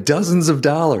up. We have dozens of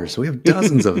dollars. We have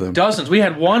dozens of them. Dozens. We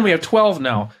had one. We have 12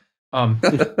 now.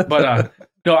 But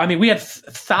no, we had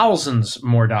thousands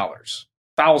more dollars.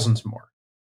 Thousands more.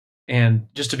 And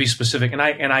just to be specific, and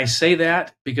I say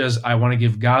that because I want to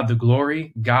give God the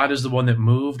glory. God is the one that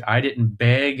moved. I didn't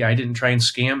beg. I didn't try and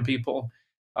scam people.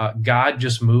 God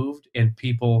just moved, and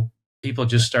people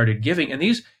just started giving. And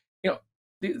these,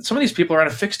 some of these people are on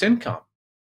a fixed income,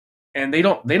 and they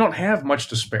don't have much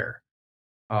to spare.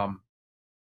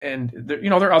 And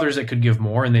there are others that could give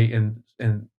more, and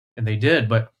they did,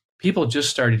 but people just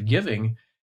started giving,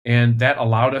 and that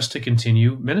allowed us to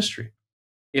continue ministry.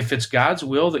 If it's God's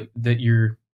will that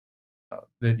you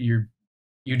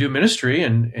do ministry,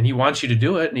 and He wants you to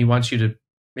do it, and He wants you to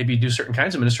maybe do certain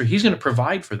kinds of ministry, He's going to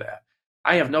provide for that.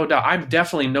 I have no doubt. I'm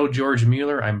definitely no George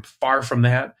Mueller. I'm far from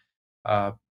that.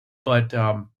 But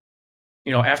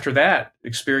after that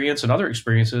experience and other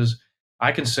experiences,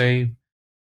 I can say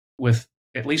with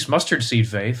at least mustard seed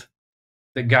faith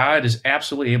that God is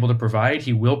absolutely able to provide.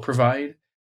 He will provide.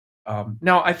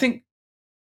 Now, I think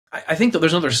that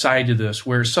there's another side to this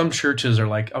where some churches are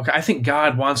like, okay, I think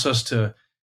God's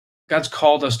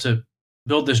called us to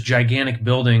build this gigantic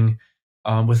building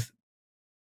with,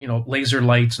 laser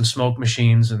lights and smoke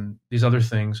machines and these other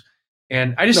things.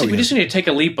 And we just need to take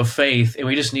a leap of faith, and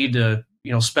we just need to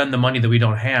spend the money that we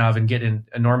don't have and get an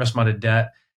enormous amount of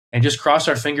debt and just cross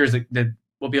our fingers that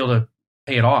we'll be able to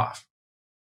pay it off.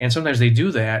 And sometimes they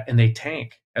do that and they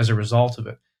tank as a result of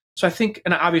it. So I think,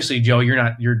 and obviously, Joe, you're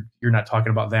not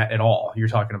talking about that at all. You're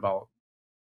talking about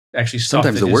actually stuff.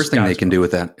 Sometimes the worst thing they can do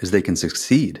with that is they can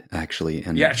succeed, actually.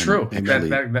 And true. And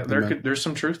actually, there's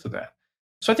some truth to that.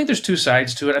 So I think there's two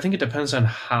sides to it. I think it depends on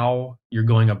how you're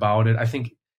going about it. I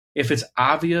think if it's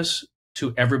obvious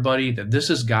to everybody that this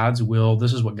is God's will,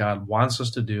 this is what God wants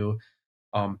us to do.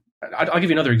 I'll give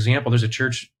you another example. There's a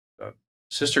church,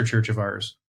 sister church of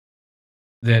ours,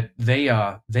 that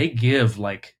they give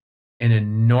like an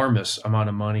enormous amount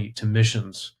of money to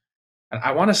missions. And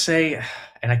I want to say,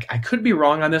 and I could be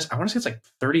wrong on this, I want to say it's like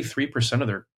 33% of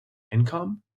their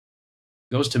income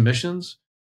goes to missions,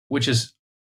 which is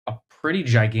a pretty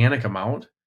gigantic amount.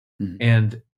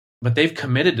 Mm-hmm. But they've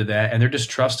committed to that, and they're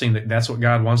just trusting that that's what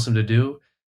God wants them to do.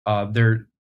 They're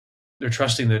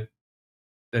trusting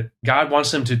that God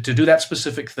wants them to do that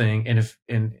specific thing, and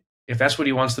if that's what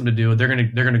He wants them to do, they're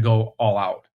gonna go all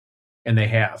out, and they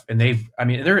have, and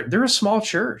they're a small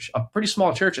church, a pretty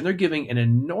small church, and they're giving an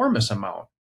enormous amount.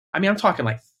 I mean, I'm talking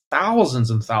like thousands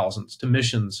and thousands to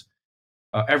missions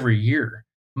every year,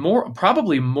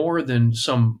 probably more than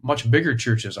some much bigger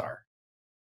churches are.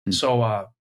 Mm-hmm. So.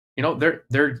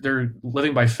 They're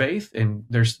living by faith, and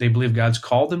they believe God's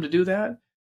called them to do that,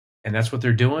 and that's what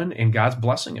they're doing, and God's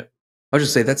blessing it. I'll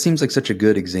just say that seems like such a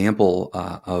good example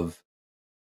of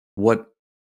what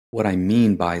I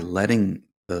mean by letting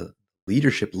the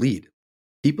leadership lead.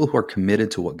 People who are committed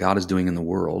to what God is doing in the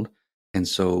world. And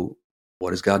so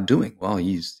what is God doing? Well,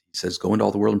 he says, go into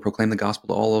all the world and proclaim the gospel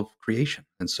to all of creation.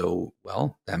 And so,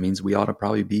 well, that means we ought to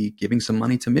probably be giving some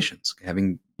money to missions,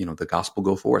 having, the gospel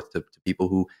go forth to people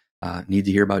who need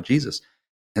to hear about Jesus.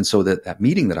 And so that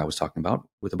meeting that I was talking about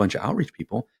with a bunch of outreach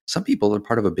people, some people are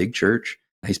part of a big church,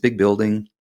 nice big building,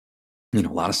 a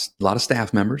lot of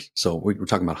staff members. So we're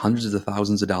talking about hundreds of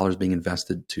thousands of dollars being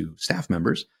invested to staff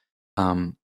members.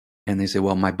 And they say,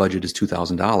 well, my budget is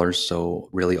 $2,000. So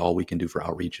really all we can do for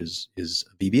outreach is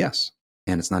VBS.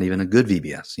 And it's not even a good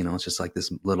VBS. It's just like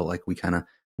this little, like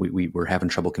we're having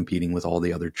trouble competing with all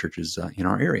the other churches in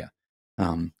our area.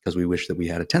 Because we wish that we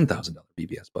had a $10,000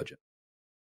 VBS budget.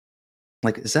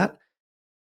 Like, is that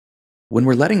when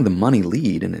we're letting the money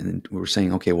lead and we're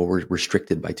saying, okay, well, we're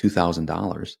restricted by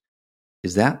 $2,000.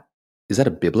 Is that a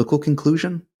biblical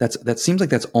conclusion? That seems like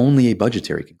that's only a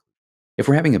budgetary conclusion. If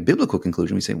we're having a biblical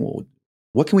conclusion, we say, well,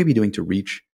 what can we be doing to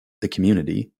reach the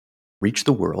community, reach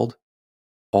the world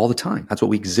all the time? That's what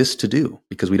we exist to do,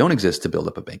 because we don't exist to build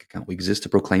up a bank account. We exist to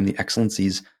proclaim the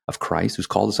excellencies of Christ, who's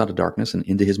called us out of darkness and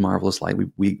into His marvelous light.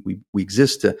 We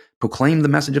exist to proclaim the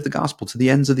message of the gospel to the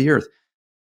ends of the earth.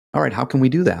 All right, how can we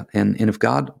do that? And if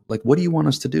God, like, what do you want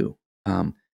us to do?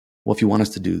 Well, if you want us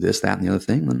to do this, that, and the other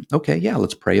thing, then okay, yeah,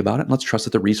 let's pray about it, and let's trust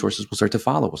that the resources will start to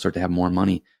follow. We'll start to have more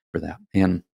money for that.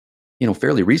 And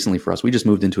fairly recently for us, we just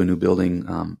moved into a new building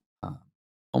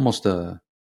almost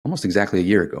exactly a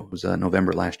year ago. It was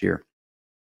November last year.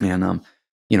 And,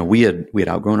 we had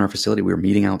outgrown our facility. We were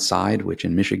meeting outside, which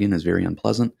in Michigan is very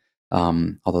unpleasant.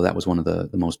 Although that was one of the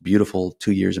most beautiful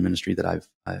 2 years of ministry that I've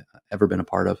ever been a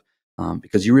part of.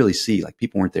 Because you really see, like,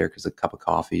 people weren't there because of a cup of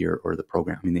coffee or the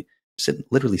program. I mean, they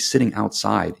literally sitting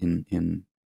outside in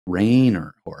rain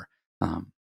or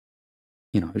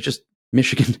it's just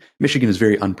Michigan is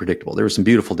very unpredictable. There were some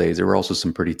beautiful days. There were also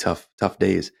some pretty tough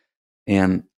days.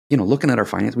 And, looking at our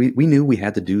finance, we knew we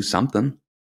had to do something.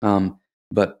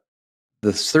 But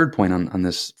the third point on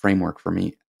this framework for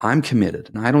me, I'm committed.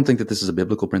 And I don't think that this is a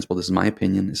biblical principle. This is my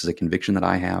opinion. This is a conviction that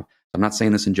I have. I'm not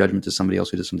saying this in judgment to somebody else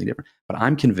who does something different, but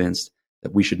I'm convinced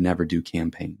that we should never do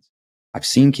campaigns. I've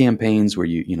seen campaigns where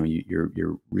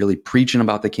you're really preaching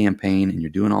about the campaign and you're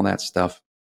doing all that stuff.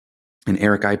 And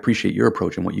Eric, I appreciate your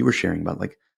approach and what you were sharing about,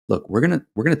 like, look, we're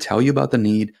gonna tell you about the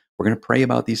need. We're gonna pray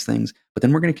about these things, but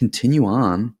then we're gonna continue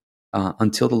on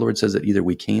until the Lord says that either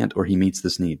we can't or He meets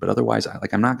this need. But otherwise,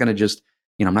 I'm not gonna just,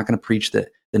 I'm not gonna preach the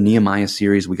Nehemiah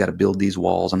series. We got to build these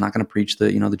walls. I'm not gonna preach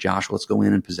the Joshua, let's go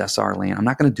in and possess our land. I'm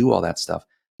not gonna do all that stuff.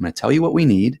 I'm gonna tell you what we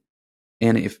need,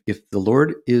 and if the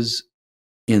Lord is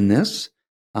in this,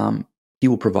 He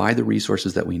will provide the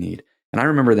resources that we need. And I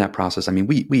remember that process. I mean,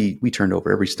 we turned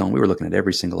over every stone. We were looking at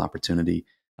every single opportunity.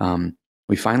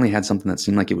 We finally had something that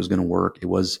seemed like it was going to work. It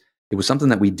was something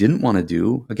that we didn't want to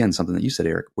do. Again, something that you said,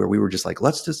 Eric, where we were just like,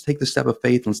 let's just take the step of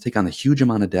faith. Let's take on a huge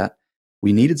amount of debt.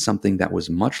 We needed something that was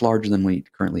much larger than we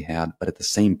currently had, but at the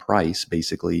same price,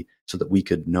 basically, so that we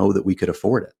could know that we could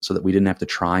afford it, so that we didn't have to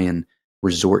try and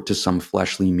resort to some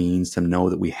fleshly means to know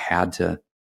that we had to,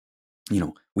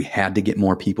 we had to get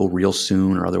more people real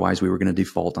soon, or otherwise we were going to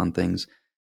default on things.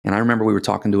 And I remember we were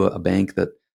talking to a bank that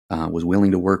was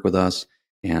willing to work with us,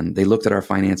 and they looked at our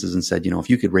finances and said, if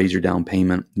you could raise your down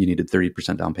payment, you needed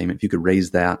 30% down payment. If you could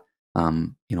raise that,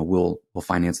 we'll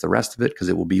finance the rest of it, because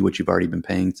it will be what you've already been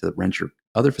paying to rent your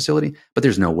other facility. But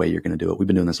there's no way you're going to do it. We've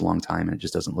been doing this a long time, and it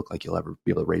just doesn't look like you'll ever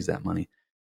be able to raise that money.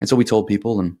 And so we told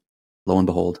people, and lo and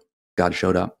behold, God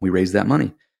showed up. We raised that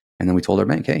money. And then we told our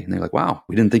bank, hey, and they're like, wow,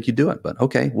 we didn't think you'd do it, but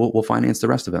okay, we'll finance the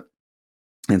rest of it.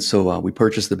 And so we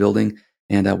purchased the building,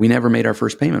 and we never made our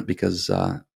first payment because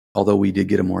although we did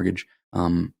get a mortgage,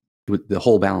 the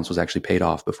whole balance was actually paid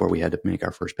off before we had to make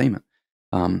our first payment.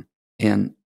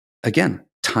 And again,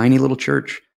 tiny little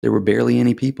church. There were barely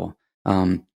any people.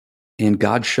 And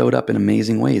God showed up in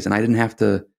amazing ways. And I didn't have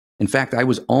to, in fact, I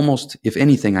was almost, if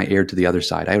anything, I erred to the other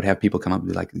side. I would have people come up and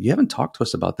be like, you haven't talked to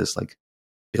us about this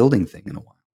building thing in a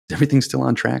while. Is everything still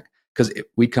on track? Because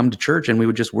we'd come to church and we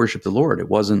would just worship the Lord. It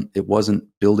wasn't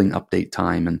building update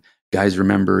time. And guys,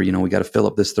 remember, we got to fill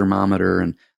up this thermometer,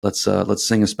 and let's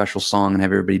sing a special song and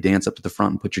have everybody dance up to the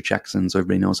front and put your checks in so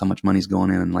everybody knows how much money's going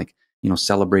in, and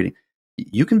celebrating.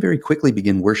 You can very quickly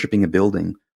begin worshiping a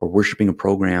building or worshiping a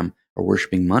program or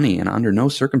worshiping money. And under no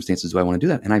circumstances do I want to do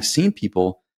that. And I've seen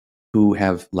people who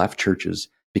have left churches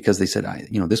because they said,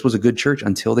 this was a good church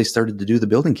until they started to do the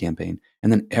building campaign.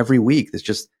 And then every week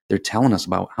they're telling us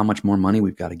about how much more money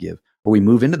we've got to give. Or we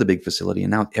move into the big facility, and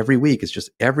now every week it's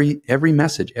just every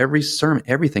message, every sermon,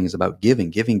 everything is about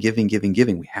giving.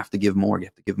 We have to give more,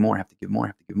 have to give more.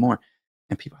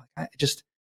 And people are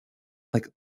like,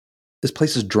 this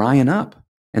place is drying up.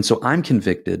 And so I'm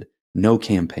convicted, no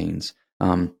campaigns.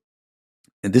 And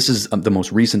this is the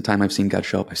most recent time I've seen God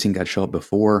show up. I've seen God show up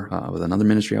before with another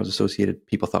ministry I was associated.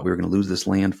 People thought we were going to lose this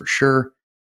land for sure.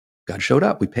 God showed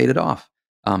up. We paid it off.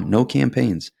 No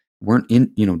campaigns. Weren't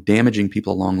damaging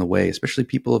people along the way, especially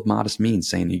people of modest means,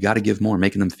 saying you got to give more,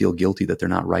 making them feel guilty that they're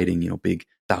not writing, big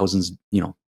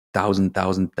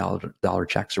 $1,000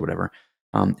 checks or whatever.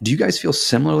 Do you guys feel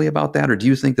similarly about that? Or do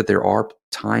you think that there are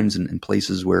times and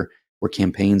places where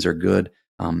campaigns are good?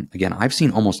 Again, I've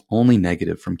seen almost only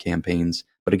negative from campaigns,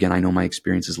 but again, I know my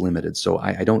experience is limited. So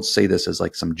I don't say this as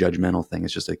like some judgmental thing.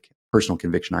 It's just a personal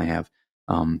conviction I have.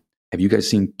 Have you guys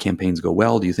seen campaigns go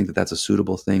well? Do you think that that's a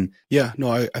suitable thing? Yeah, no,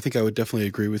 I think I would definitely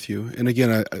agree with you. And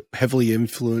again, I heavily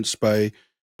influenced by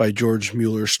George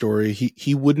Mueller's story.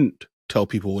 He wouldn't tell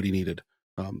people what he needed.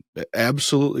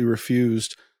 Absolutely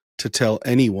refused to tell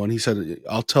anyone. He said,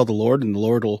 "I'll tell the Lord, and the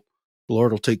Lord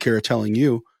will take care of telling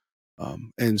you."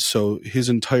 And so his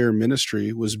entire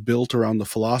ministry was built around the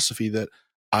philosophy that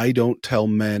I don't tell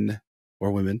men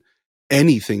or women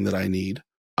anything that I need.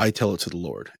 I tell it to the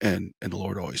Lord, and the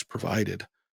Lord always provided.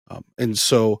 And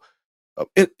so,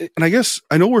 and I guess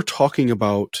I know we're talking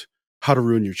about how to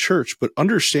ruin your church, but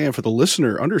understand, for the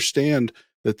listener, understand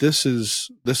that this is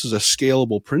a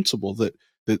scalable principle that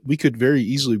we could very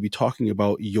easily be talking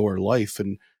about your life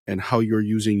and how you're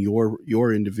using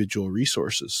your individual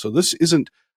resources. So this isn't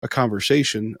a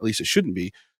conversation, at least it shouldn't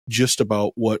be, just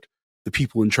about what the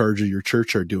people in charge of your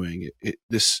church are doing.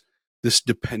 This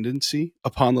dependency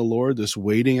upon the Lord, this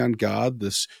waiting on God,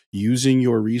 this using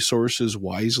your resources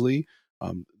wisely,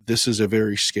 this is a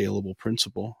very scalable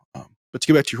principle. But to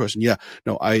get back to your question, yeah,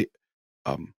 no, I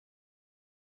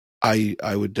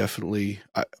would definitely,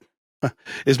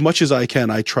 as much as I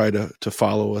can, I try to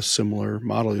follow a similar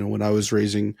model. When I was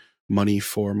raising money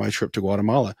for my trip to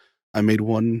Guatemala, I made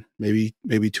one, maybe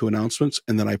two announcements,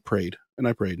 and then I prayed and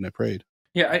I prayed and I prayed.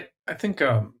 Yeah, I think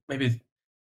maybe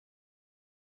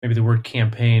the word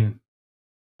campaign,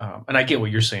 and I get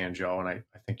what you're saying, Joe, and I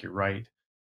think you're right.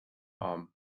 But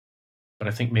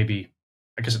I think I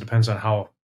guess it depends on how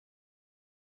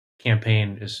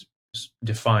campaign is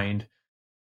defined.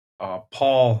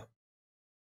 Paul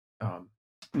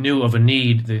knew of a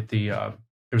need that there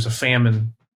was a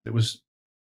famine that was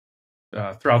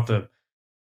throughout the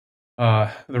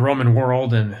Roman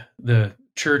world, and the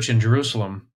church in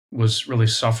Jerusalem was really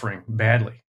suffering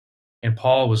badly. And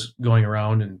Paul was going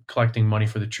around and collecting money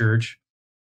for the church,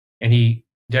 and he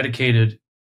dedicated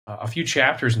a few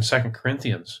chapters in 2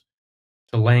 Corinthians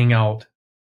to laying out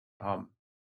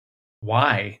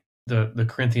why the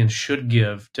Corinthians should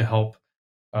give to help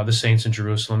the saints in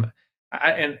Jerusalem.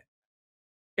 And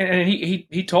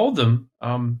he told them,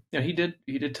 he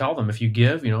did tell them, if you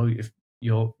give, if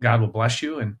God will bless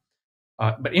you. And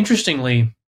but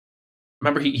interestingly,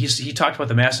 remember he talked about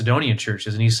the Macedonian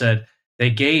churches, and he said they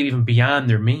gave even beyond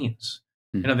their means.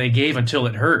 Mm-hmm. They gave until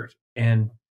it hurt.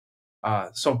 And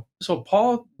so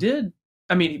Paul did.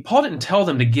 Paul didn't tell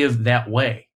them to give that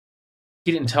way.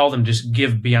 He didn't tell them just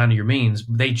give beyond your means.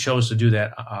 They chose to do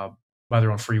that by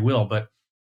their own free will.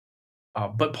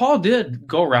 But Paul did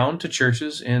go around to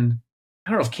churches, and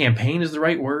I don't know if campaign is the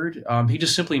right word. He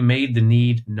just simply made the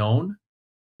need known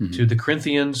to the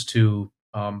Corinthians, to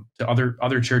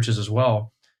other churches as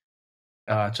well,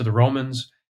 to the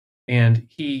Romans, and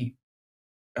he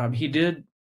did,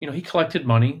 he collected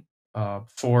money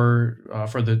for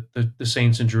the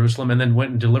saints in Jerusalem, and then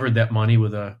went and delivered that money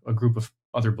with a group of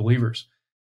other believers.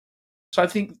 So I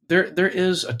think there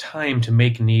is a time to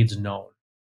make needs known.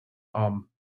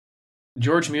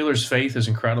 George Mueller's faith is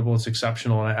incredible; it's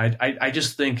exceptional, and I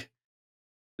just think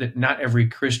that not every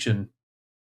Christian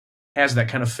has that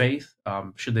kind of faith.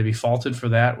 Should they be faulted for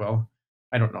that? Well,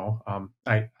 I don't know.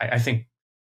 I think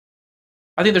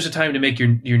there's a time to make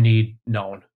your need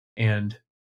known, and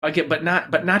again, but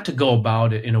not to go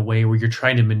about it in a way where you're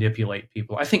trying to manipulate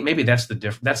people. I think maybe that's the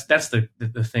difference. That's the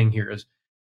thing here is,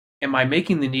 am I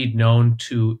making the need known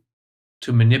to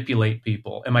manipulate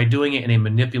people? Am I doing it in a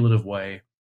manipulative way,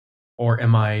 or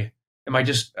am I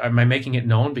making it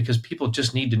known because people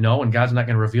just need to know, and God's not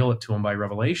going to reveal it to them by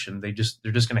revelation? They're just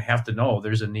going to have to know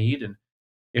there's a need, and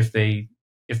if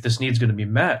this need's going to be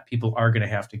met, people are going to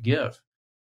have to give.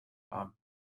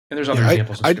 And there's other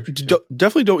examples. I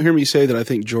definitely don't hear me say that I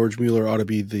think George Mueller ought to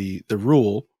be the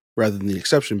rule rather than the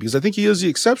exception, because I think he is the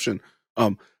exception.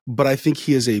 But I think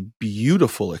he is a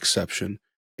beautiful exception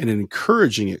and an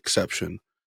encouraging exception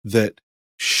that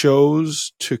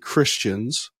shows to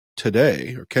Christians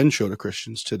today, or can show to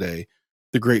Christians today,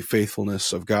 the great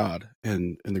faithfulness of God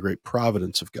and the great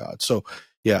providence of God. So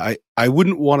yeah, I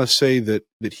wouldn't want to say that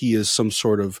he is some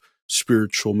sort of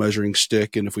spiritual measuring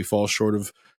stick, and if we fall short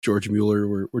of George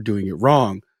Mueller, we're doing it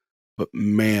wrong. But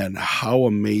man, how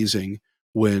amazing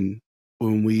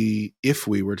if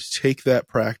we were to take that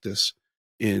practice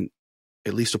and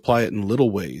at least apply it in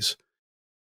little ways,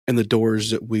 and the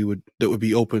doors that would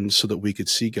be open so that we could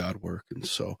see God work. And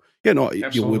so,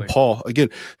 with Paul, again,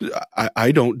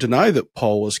 I don't deny that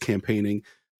Paul was campaigning.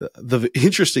 The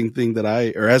interesting thing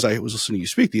as I was listening to you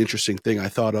speak, the interesting thing I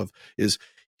thought of is,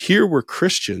 here were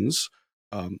Christians,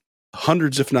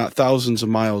 hundreds, if not thousands of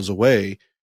miles away,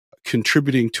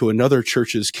 contributing to another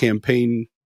church's campaign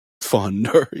fund,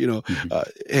 or,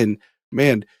 and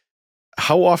man,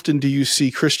 how often do you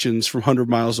see Christians from 100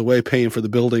 miles away paying for the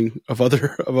building of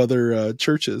other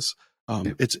churches?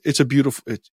 It's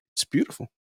beautiful.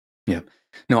 Yeah.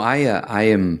 No, I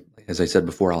am, as I said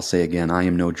before, I'll say again, I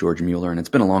am no George Mueller, and it's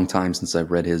been a long time since I've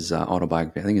read his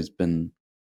autobiography. I think it's been,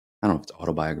 I don't know if it's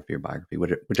autobiography or biography,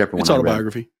 whichever one. It's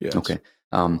autobiography. Yeah. Okay.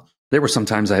 There were some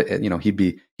times he'd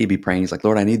be praying. He's like,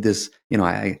 Lord, I need this.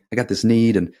 I got this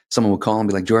need, and someone would call and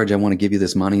be like, George, I want to give you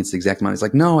this money. It's the exact money. He's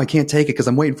like, no, I can't take it because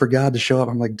I'm waiting for God to show up.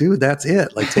 I'm like, dude, that's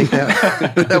it. Like, take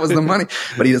that. That was the money.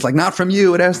 But he was like, not from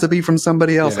you. It has to be from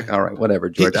somebody else. Yeah. Like, all right, whatever,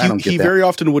 George. I don't get that. He very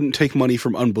often wouldn't take money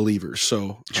from unbelievers.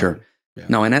 So sure. Yeah.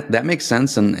 No, and that makes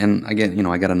sense. And again,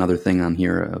 I got another thing on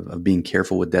here of being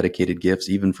careful with dedicated gifts,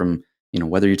 even from,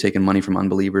 whether you're taking money from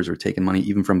unbelievers or taking money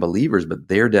even from believers, but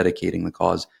they're dedicating the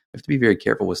cause. We have to be very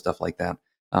careful with stuff like that.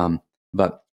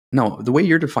 But no, the way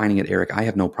you're defining it, Eric, I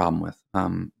have no problem with.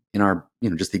 In our,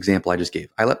 just the example I just gave,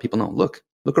 I let people know, look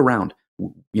around.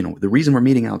 The reason we're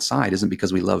meeting outside isn't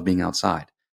because we love being outside.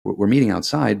 We're meeting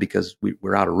outside because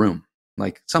we're out of room.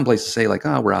 Like some places say like,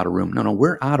 we're out of room. No,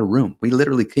 we're out of room. We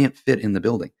literally can't fit in the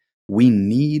building. We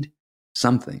need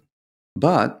something.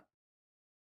 But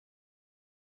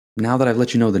now that I've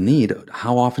let you know the need,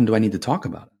 how often do I need to talk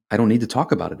about it? I don't need to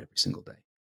talk about it every single day.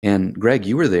 And Greg,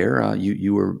 you were there.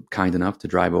 You were kind enough to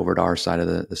drive over to our side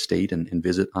of the state and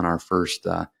visit on our first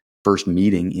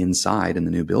meeting inside in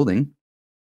the new building.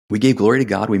 We gave glory to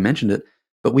God. We mentioned it,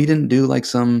 but we didn't do like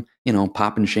some,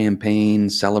 popping champagne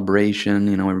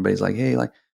celebration. Everybody's like, hey,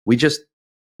 like we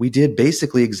did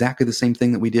basically exactly the same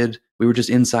thing that we did. We were just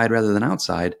inside rather than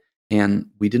outside, and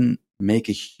we didn't make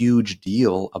a huge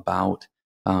deal about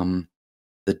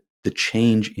the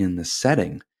change in the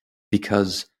setting,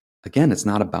 because again, it's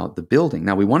not about the building.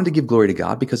 Now, we wanted to give glory to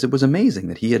God because it was amazing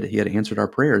that he had answered our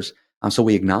prayers. So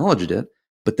we acknowledged it.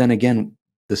 But then again,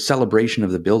 the celebration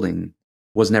of the building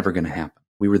was never going to happen.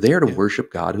 We were there to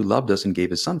worship God who loved us and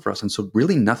gave his son for us. And so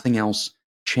really nothing else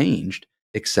changed,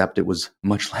 except it was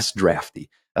much less drafty,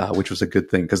 which was a good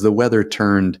thing because the weather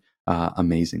turned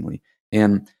amazingly.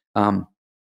 And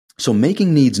so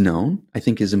making needs known, I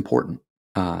think, is important.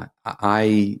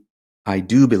 I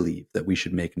do believe that we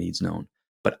should make needs known,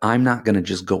 but I'm not going to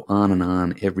just go on and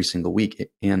on every single week.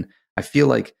 And I feel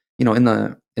like, in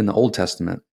the Old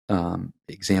Testament,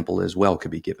 example as well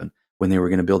could be given when they were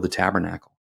going to build the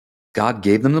tabernacle. God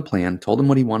gave them the plan, told them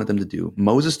what he wanted them to do.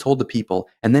 Moses told the people,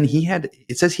 and then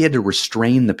it says he had to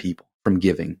restrain the people from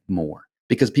giving more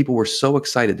because people were so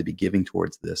excited to be giving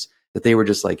towards this that they were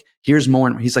just like, here's more.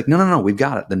 And he's like, no, we've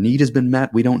got it. The need has been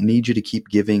met. We don't need you to keep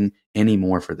giving any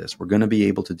more for this. We're going to be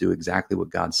able to do exactly what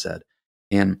God said.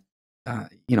 And,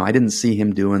 I didn't see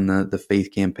him doing the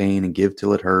faith campaign and give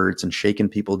till it hurts and shaking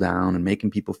people down and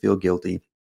making people feel guilty.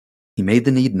 He made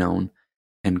the need known,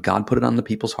 and God put it on the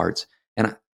people's hearts.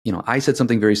 And, I said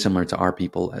something very similar to our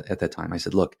people at that time. I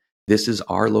said, look, this is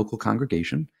our local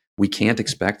congregation. We can't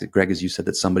expect, Greg, as you said,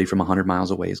 that somebody from 100 miles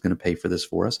away is going to pay for this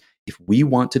for us. If we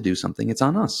want to do something, it's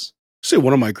on us. Say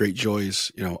one of my great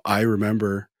joys, I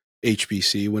remember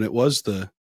HBC when it was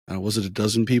was it a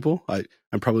dozen people?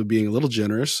 I'm probably being a little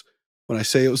generous when I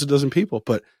say it was a dozen people,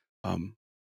 but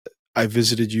I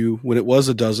visited you when it was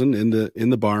a dozen in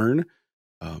the barn,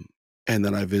 and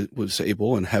then I was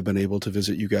able and have been able to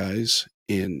visit you guys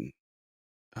in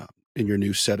your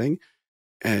new setting.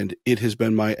 And it has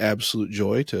been my absolute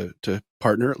joy to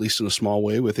partner, at least in a small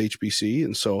way, with HBC.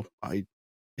 And so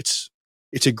it's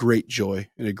a great joy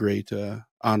and a great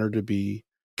honor to be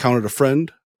counted a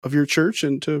friend of your church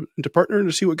and to partner and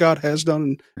to see what God has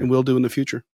done and will do in the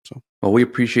future. So, well, we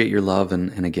appreciate your love,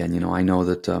 and again, I know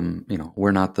that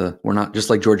we're not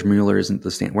just like George Mueller isn't the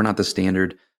standard. We're not the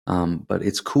standard, but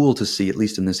it's cool to see, at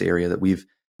least in this area, that we've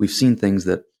seen things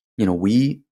that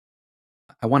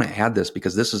I want to add this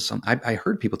because this is I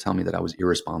heard people tell me that I was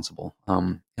irresponsible,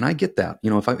 and I get that.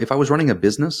 If I was running a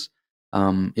business,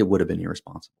 it would have been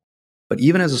irresponsible. But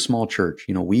even as a small church,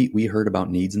 we heard about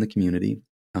needs in the community,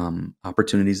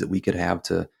 opportunities that we could have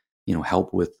to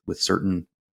help with certain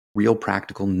real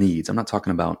practical needs. I'm not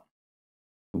talking about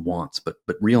wants, but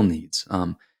real needs.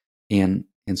 And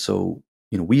so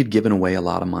we had given away a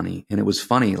lot of money, and it was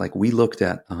funny. Like we looked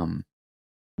at.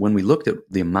 When we looked at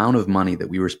the amount of money that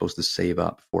we were supposed to save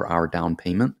up for our down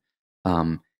payment,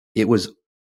 it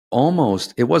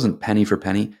wasn't penny for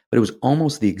penny, but it was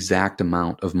almost the exact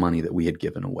amount of money that we had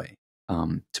given away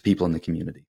to people in the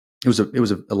community. It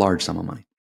was a large sum of money.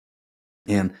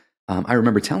 And I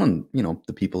remember telling,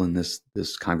 the people in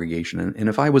this congregation, and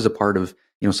if I was a part of,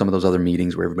 some of those other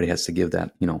meetings where everybody has to give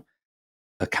that,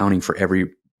 accounting for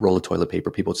every roll of toilet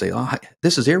paper, people would say, "Oh,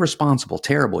 this is irresponsible,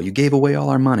 terrible. You gave away all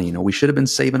our money. We should have been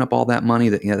saving up all that money.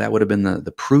 That would have been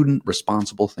the prudent,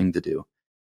 responsible thing to do."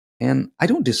 And I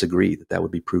don't disagree that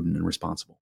would be prudent and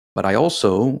responsible. But I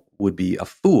also would be a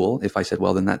fool if I said,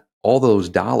 well, then that all those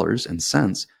dollars and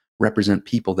cents represent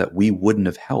people that we wouldn't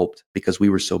have helped because we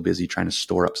were so busy trying to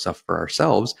store up stuff for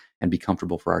ourselves and be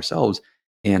comfortable for ourselves.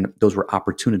 And those were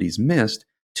opportunities missed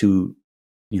to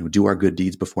do our good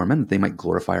deeds before men, that they might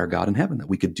glorify our God in heaven, that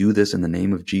we could do this in the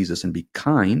name of Jesus and be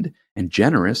kind and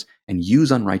generous and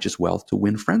use unrighteous wealth to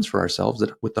win friends for ourselves,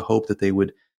 with the hope that they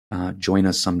would join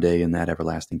us someday in that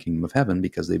everlasting kingdom of heaven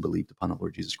because they believed upon the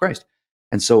Lord Jesus Christ.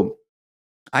 And so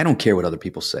I don't care what other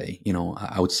people say,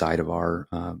 outside of our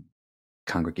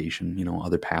congregation,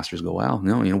 other pastors go, well,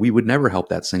 no, we would never help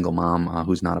that single mom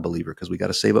who's not a believer because we got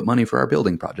to save up money for our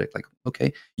building project. Like,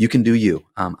 okay, you can do you.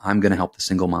 I'm going to help the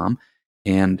single mom.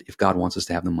 And if God wants us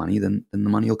to have the money, then the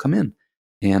money will come in.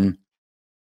 And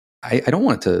I don't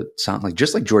want it to sound like,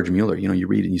 just like George Mueller, you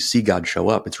read and you see God show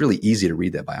up. It's really easy to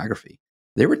read that biography.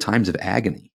 There were times of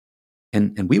agony,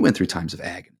 and we went through times of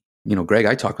agony. Greg,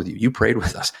 I talked with you. You prayed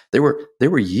with us. There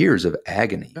were years of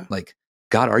agony. Yeah. Like,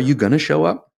 God, are you going to show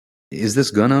up? Is this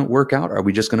going to work out? Are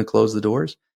we just going to close the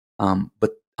doors?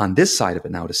 But on this side of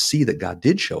it now, to see that God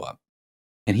did show up,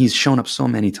 and he's shown up so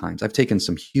many times. I've taken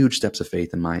some huge steps of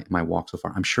faith in my walk so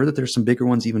far. I'm sure that there's some bigger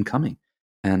ones even coming.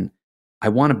 And I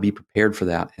want to be prepared for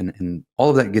that. And all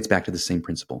of that gets back to the same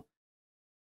principle.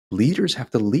 Leaders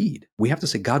have to lead. We have to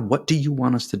say, God, what do you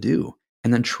want us to do?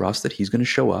 And then trust that he's going to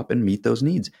show up and meet those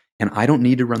needs. And I don't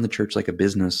need to run the church like a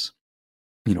business,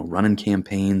 running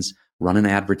campaigns, running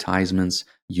advertisements,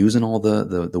 using all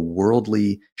the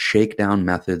worldly shakedown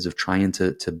methods of trying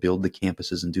to build the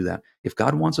campuses and do that. If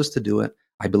God wants us to do it,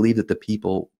 I believe that the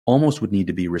people almost would need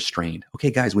to be restrained. Okay,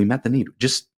 guys, we met the need.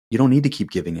 Just, you don't need to keep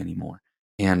giving anymore.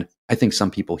 And I think some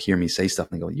people hear me say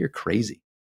stuff and they go, you're crazy.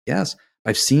 Yes,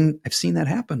 I've seen that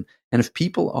happen. And if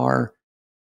people are,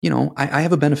 I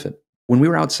have a benefit. When we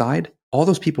were outside, all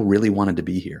those people really wanted to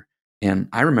be here. And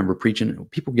I remember preaching,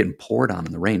 people were getting poured on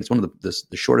in the rain. It's one of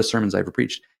the shortest sermons I ever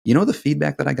preached. The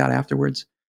feedback that I got afterwards?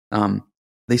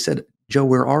 They said, Joe,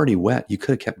 we're already wet. You could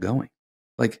have kept going.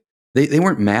 Like, they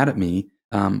weren't mad at me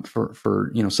for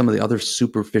some of the other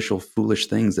superficial, foolish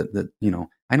things that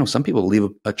I know some people leave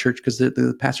a church because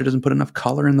the pastor doesn't put enough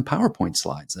color in the PowerPoint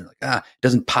slides. They're like, it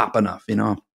doesn't pop enough. We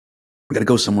got to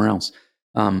go somewhere else.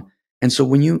 And so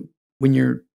when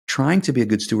you're trying to be a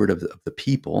good steward of the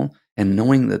people and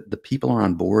knowing that the people are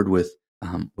on board with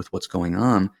what's going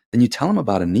on, then you tell them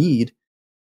about a need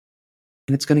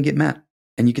and it's going to get met.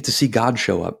 And you get to see God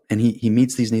show up, and he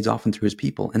meets these needs often through his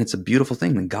people. And it's a beautiful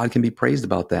thing, and God can be praised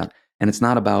about that. And it's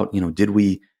not about, did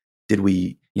we,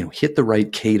 hit the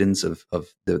right cadence of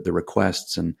the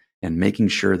requests and making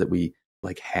sure that we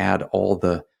like had all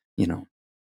the,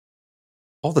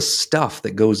 all the stuff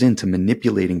that goes into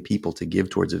manipulating people to give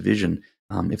towards a vision.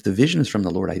 If the vision is from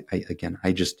the Lord,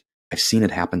 I've seen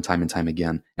it happen time and time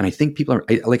again. And I think people are,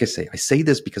 like I say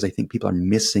this because I think people are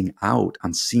missing out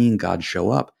on seeing God show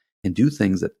up and do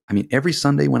things that, every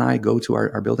Sunday when I go to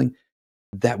our building,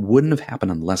 that wouldn't have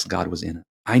happened unless God was in it.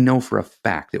 I know for a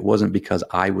fact it wasn't because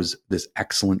I was this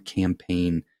excellent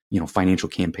campaign, financial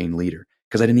campaign leader,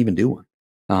 because I didn't even do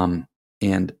one.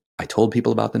 And I told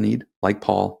people about the need, like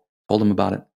Paul, told them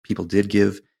about it. People did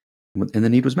give, and the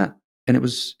need was met. And it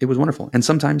was wonderful. And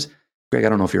sometimes, Greg, I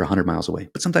don't know if you're 100 miles away,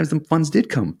 but sometimes the funds did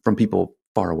come from people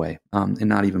far away, and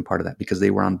not even part of that, because they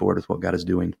were on board with what God is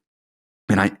doing.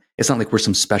 And it's not like we're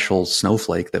some special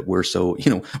snowflake that we're so,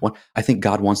 I think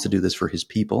God wants to do this for his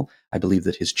people. I believe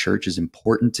that his church is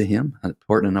important to him,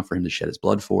 important enough for him to shed his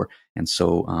blood for. And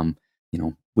so,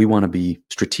 we want to be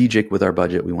strategic with our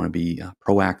budget. We want to be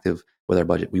proactive with our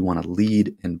budget. We want to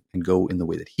lead and go in the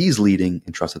way that he's leading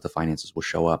and trust that the finances will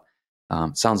show up.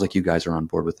 Sounds like you guys are on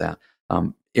board with that.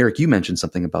 Eric, you mentioned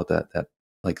something about that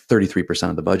like 33%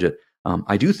 of the budget.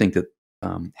 I do think that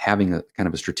having a kind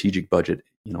of a strategic budget,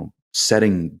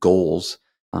 setting goals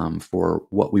for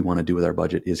what we want to do with our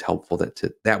budget is helpful.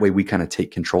 That way we kind of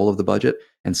take control of the budget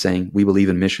and saying we believe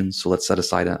in missions, so let's set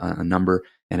aside a number.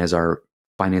 And as our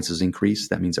finances increase,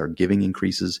 that means our giving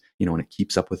increases, and it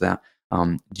keeps up with that.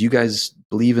 Do you guys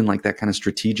believe in like that kind of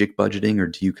strategic budgeting, or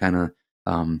do you kind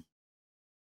of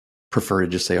prefer to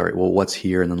just say, all right, well, what's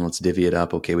here, and then let's divvy it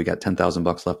up? Okay, we got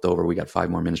 $10,000 left over. We got 5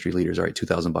 more ministry leaders. All right,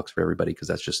 $2,000 for everybody, because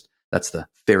that's the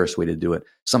fairest way to do it.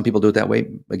 Some people do it that way.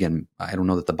 Again, I don't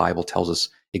know that the Bible tells us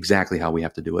exactly how we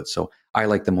have to do it. So I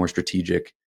like the more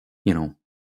strategic,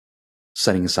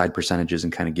 setting aside percentages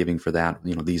and kind of giving for that.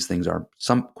 These things are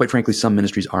quite frankly, some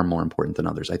ministries are more important than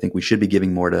others. I think we should be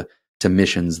giving more to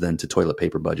missions than to toilet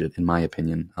paper budget, in my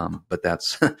opinion. But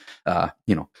that's,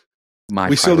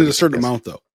 we still need a certain amount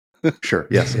though. Sure.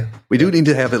 Yes. Yeah. We do need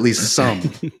to have at least some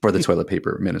for the toilet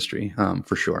paper ministry,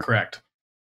 for sure. Correct.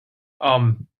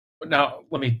 Now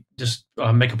let me just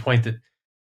make a point that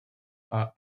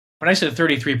when I said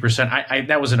 33%,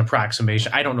 that was an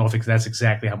approximation. I don't know if that's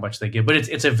exactly how much they give, but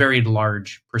it's a very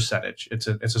large percentage. It's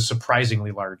a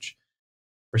surprisingly large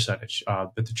percentage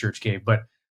that the church gave. But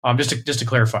just to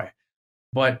clarify,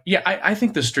 but yeah, I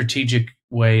think the strategic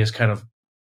way is kind of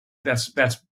that's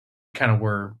kind of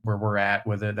where we're at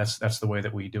with it. That's the way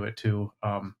that we do it too.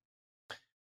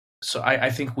 So I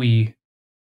think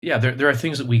there are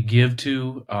things that we give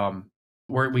to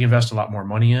where we invest a lot more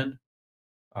money in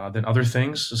than other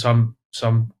things.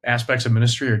 Some aspects of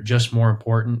ministry are just more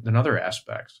important than other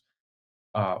aspects.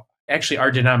 Actually,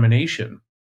 our denomination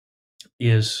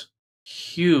is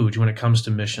huge when it comes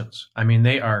to missions.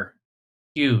 They are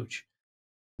huge.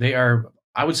 They are,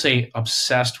 I would say,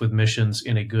 obsessed with missions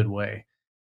in a good way.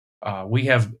 We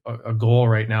have a goal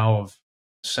right now of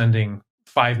sending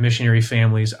 5 missionary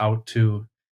families out to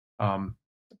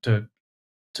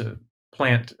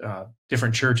plant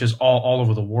different churches all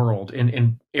over the world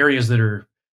in areas that are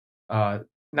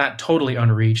not totally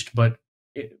unreached, but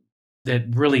that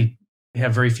really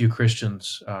have very few Christian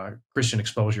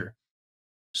exposure.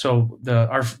 So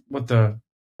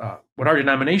what our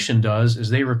denomination does is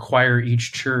they require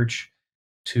each church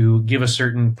to give a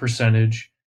certain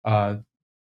percentage of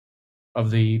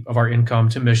our income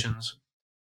to missions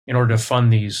in order to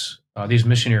fund these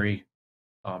missionary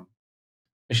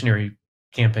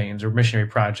campaigns or missionary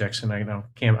projects. And I know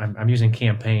I'm using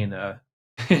campaign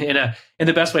in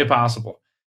the best way possible.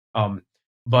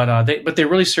 But they're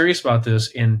really serious about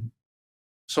this, and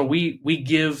so we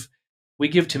give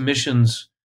to missions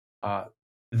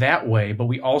that way. But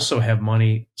we also have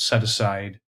money set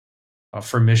aside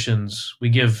for missions. We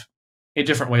give in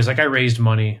different ways. Like I raised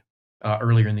money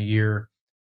earlier in the year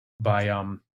by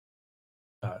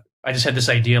I just had this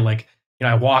idea, like,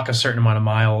 I walk a certain amount of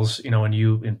miles,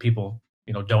 and people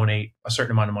donate a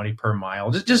certain amount of money per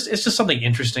mile. It's just something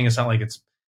interesting. It's not like it's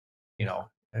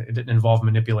it didn't involve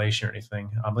manipulation or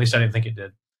anything. At least I didn't think it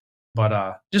did.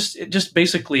 But just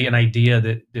basically an idea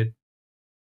that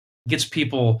gets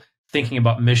people thinking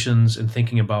about missions and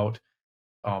thinking about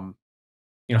how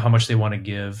much they want to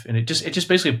give, and it just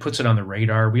basically puts it on the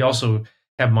radar. We also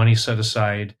have money set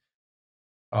aside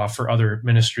for other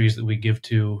ministries that we give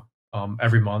to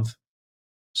every month.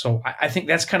 So I think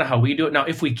that's kind of how we do it. Now,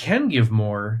 if we can give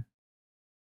more,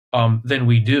 then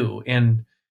we do. And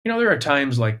there are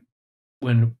times like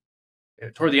when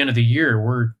toward the end of the year,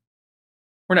 we're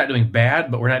not doing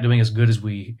bad, but we're not doing as good as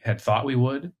we had thought we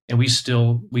would, and we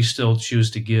still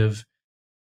choose to give,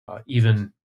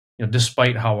 even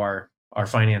despite how our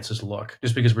finances look,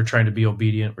 just because we're trying to be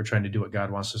obedient, we're trying to do what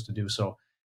God wants us to do. So,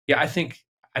 yeah, I think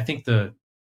the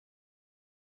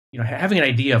having an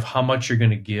idea of how much you're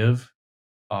going to give,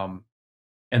 um,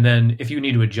 and then if you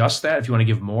need to adjust that, if you want to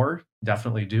give more,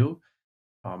 definitely do.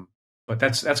 But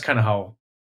that's kind of how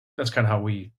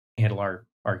we handle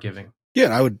our giving.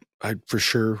 Yeah, and I for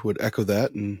sure would echo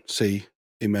that and say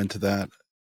amen to that.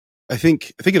 I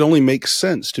think it only makes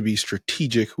sense to be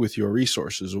strategic with your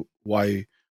resources. Why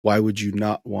would you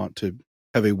not want to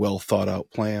have a well thought out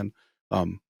plan?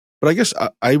 But I guess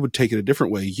I would take it a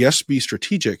different way. Yes, be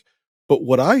strategic. But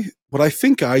what I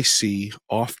think I see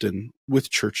often with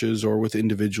churches or with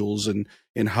individuals and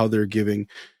how they're giving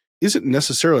isn't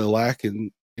necessarily a lack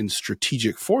in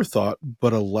strategic forethought,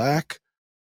 but a lack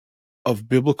of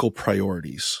biblical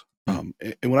priorities. And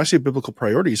when I say biblical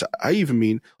priorities, I even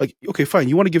mean like, okay, fine.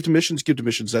 You want to give to missions, give to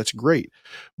missions. That's great.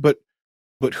 But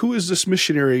who is this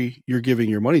missionary you're giving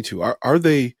your money to? Are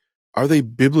they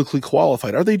biblically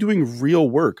qualified? Are they doing real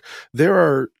work? There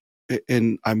are,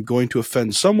 and I'm going to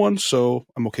offend someone, so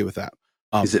I'm okay with that.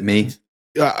 Is it me?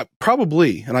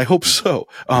 Probably, and I hope so.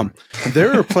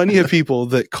 There are plenty of people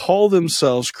that call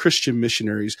themselves Christian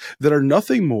missionaries that are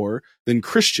nothing more than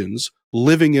Christians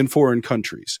living in foreign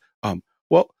countries.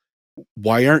 Well,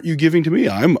 why aren't you giving to me?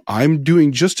 I'm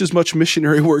doing just as much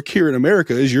missionary work here in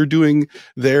America as you're doing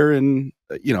there in,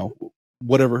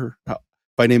 whatever. If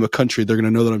I name a country, they're going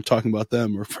to know that I'm talking about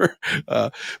them.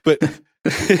 But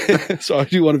so I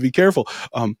do want to be careful.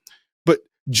 But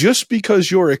just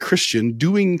because you're a Christian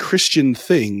doing Christian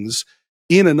things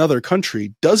in another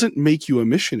country doesn't make you a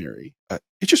missionary.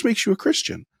 It just makes you a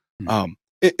Christian.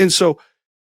 And so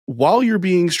while you're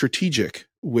being strategic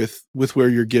with where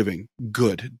you're giving,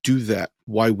 good, do that.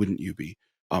 Why wouldn't you be?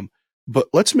 But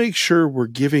let's make sure we're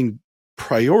giving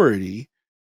priority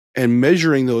and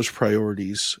measuring those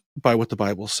priorities by what the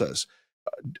Bible says.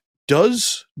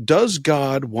 Does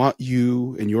God want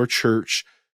you and your church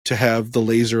to have the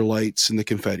laser lights and the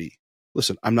confetti?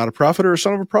 Listen, I'm not a prophet or a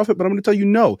son of a prophet, but I'm going to tell you,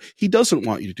 no, he doesn't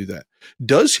want you to do that.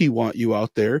 Does he want you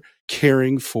out there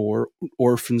caring for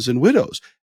orphans and widows?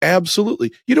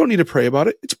 Absolutely. You don't need to pray about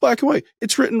it. It's black and white.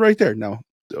 It's written right there. Now,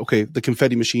 okay, the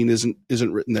confetti machine isn't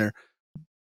written there,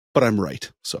 but I'm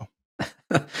right. So,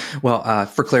 well,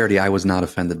 for clarity, I was not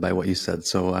offended by what you said,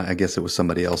 so I guess it was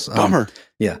somebody else. Bummer.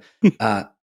 Yeah.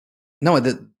 No,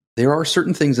 there are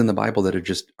certain things in the Bible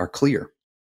that are clear,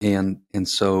 and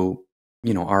so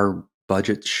our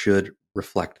budget should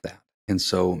reflect that. And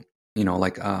so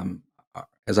like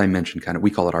as I mentioned, kind of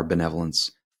we call it our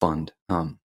benevolence fund.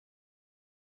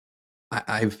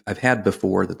 I've had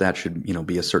before that should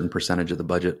be a certain percentage of the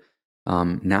budget.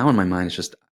 Now in my mind it's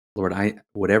just, Lord,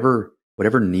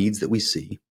 whatever needs that we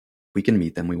see, we can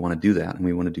meet them. We want to do that, and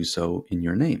we want to do so in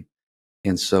your name.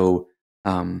 And so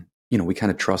we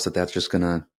kind of trust that that's just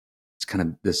gonna. It's kind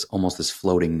of this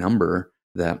floating number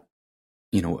that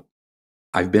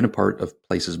I've been a part of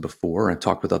places before. I've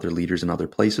talked with other leaders in other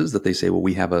places that they say, well,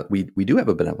 we do have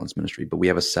a benevolence ministry, but we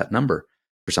have a set number.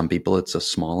 For some people, it's a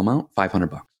small amount,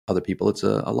 $500. Other people, it's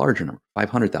a larger number,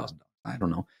 $500,000. I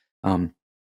don't know.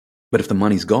 But if the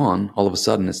money's gone, all of a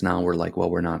sudden it's now we're like, well,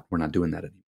 we're not doing that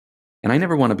anymore. And I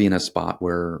never want to be in a spot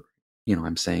where,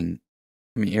 I'm saying,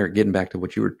 Eric, getting back to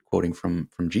what you were quoting from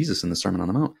Jesus in the Sermon on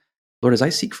the Mount, Lord, as I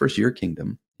seek first your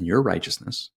kingdom and your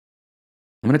righteousness,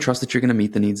 I'm going to trust that you're going to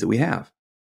meet the needs that we have.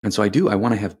 And so I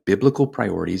want to have biblical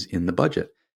priorities in the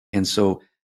budget. And so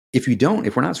if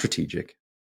we're not strategic,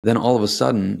 then all of a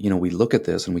sudden, we look at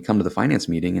this and we come to the finance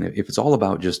meeting, and if it's all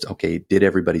about just, okay, did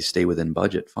everybody stay within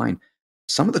budget? Fine.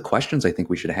 Some of the questions I think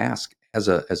we should ask as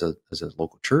a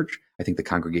local church, I think the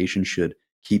congregation should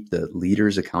keep the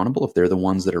leaders accountable if they're the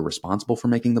ones that are responsible for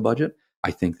making the budget. I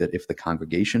think that if the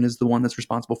congregation is the one that's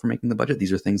responsible for making the budget,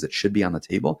 these are things that should be on the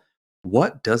table.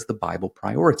 What does the Bible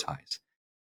prioritize?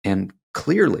 And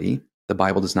clearly, the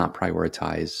Bible does not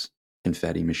prioritize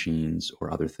confetti machines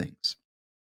or other things.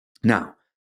 Now,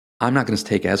 I'm not going to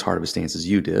take as hard of a stance as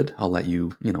you did. I'll let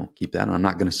you, keep that. And I'm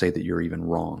not going to say that you're even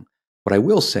wrong. What I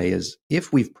will say is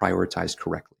if we've prioritized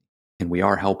correctly and we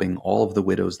are helping all of the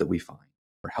widows that we find,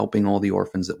 we're helping all the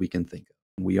orphans that we can think of,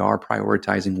 and we are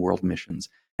prioritizing world missions,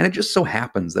 and it just so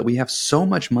happens that we have so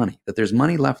much money, that there's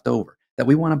money left over, that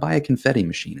we want to buy a confetti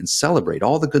machine and celebrate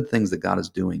all the good things that God is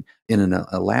doing in an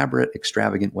elaborate,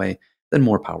 extravagant way, then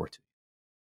more power to you.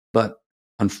 But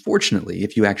unfortunately,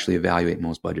 if you actually evaluate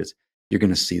most budgets, you're going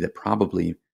to see that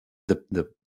probably the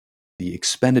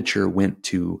expenditure went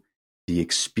to the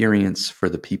experience for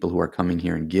the people who are coming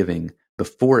here and giving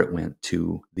before it went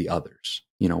to the others.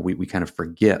 We kind of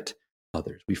forget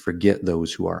others. We forget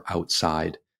those who are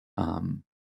outside and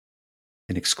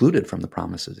excluded from the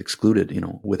promises, excluded,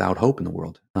 without hope in the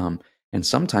world. And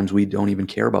sometimes we don't even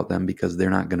care about them because they're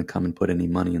not going to come and put any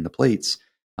money in the plates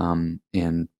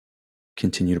and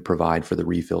continue to provide for the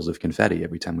refills of confetti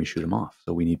every time we shoot them off.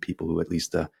 So we need people who at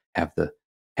least have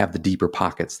the deeper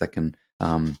pockets that can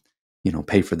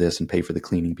pay for this and pay for the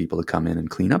cleaning people to come in and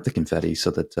clean up the confetti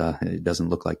so that it doesn't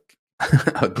look like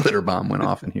a glitter bomb went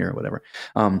off in here or whatever.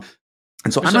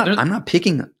 And so I'm not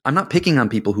picking on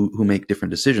people who make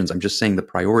different decisions. I'm just saying the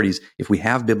priorities. If we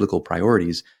have biblical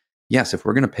priorities, yes, if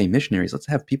we're going to pay missionaries, let's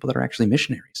have people that are actually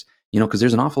missionaries. Because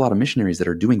there's an awful lot of missionaries that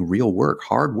are doing real work,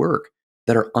 hard work,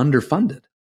 that are underfunded.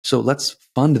 So let's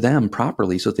fund them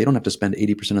properly so that they don't have to spend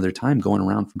 80% of their time going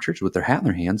around from churches with their hat in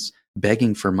their hands,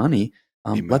 begging for money.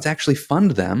 Let's actually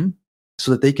fund them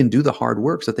so that they can do the hard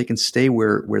work, so that they can stay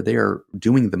where they are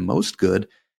doing the most good.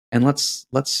 And let's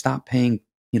stop paying,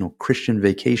 Christian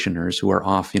vacationers who are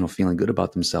off, feeling good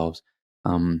about themselves.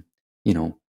 In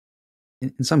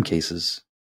some cases,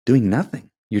 doing nothing.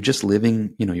 You're just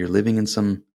living, you're living in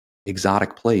some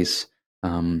exotic place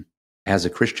as a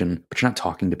Christian, but you're not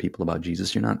talking to people about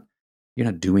Jesus. You're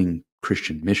not doing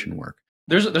Christian mission work.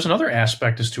 There's another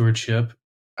aspect of stewardship,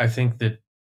 I think that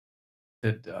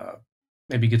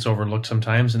maybe gets overlooked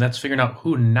sometimes, and that's figuring out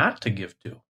who not to give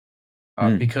to.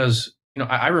 Because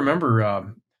I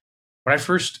remember when I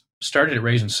first started at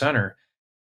Raisin Center,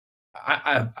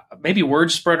 I maybe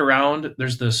word spread around.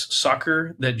 There's this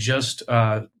sucker that just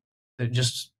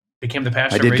became the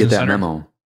pastor. I did at Raisin get that Center. memo.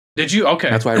 Did you? Okay.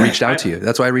 That's why I reached out to you.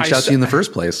 That's why I reached out to you in the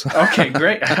first place. Okay,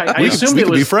 great. I assumed we it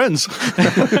could was be friends.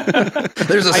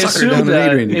 There's a sucker down in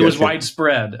Adrian. It was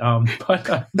widespread,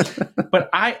 but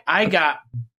I got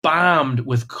bombed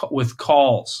with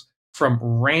calls from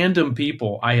random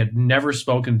people I had never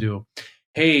spoken to.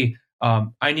 Hey,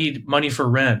 I need money for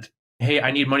rent. Hey,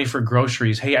 I need money for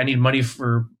groceries. Hey, I need money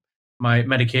for my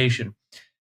medication.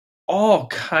 All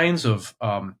kinds of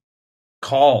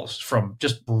calls from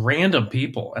just random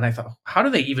people, and I thought, how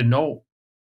do they even know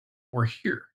we're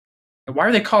here? And why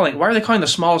are they calling the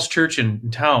smallest church in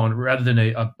town rather than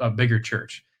a bigger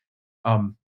church?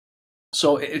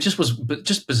 So it just was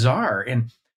just bizarre,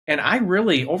 and I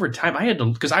really, over time, I had to,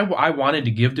 because I wanted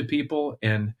to give to people,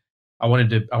 and I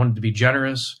wanted to be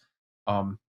generous,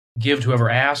 give to whoever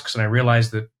asks, and I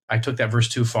realized that I took that verse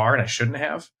too far and I shouldn't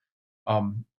have.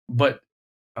 But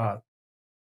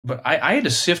I had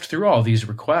to sift through all these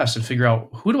requests and figure out,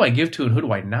 who do I give to and who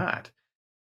do I not.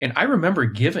 And I remember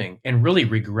giving and really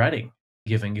regretting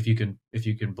giving, if you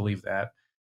can believe that.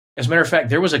 As a matter of fact,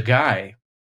 there was a guy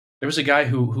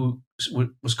who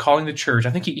was calling the church.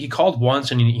 I think he called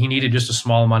once and he needed just a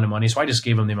small amount of money, so I just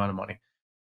gave him the amount of money.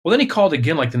 Well, then he called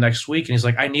again like the next week, and he's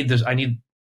like, I need this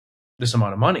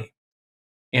amount of money.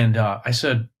 And I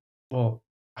said, well,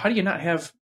 how do you not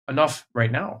have enough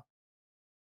right now?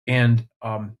 And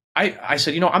I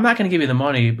said, I'm not going to give you the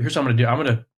money. But here's what I'm going to do.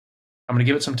 I'm going to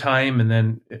give it some time, and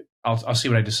then I'll see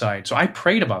what I decide. So I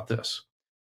prayed about this.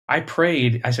 I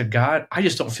said, God, I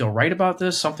just don't feel right about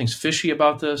this. Something's fishy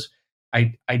about this.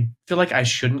 I feel like I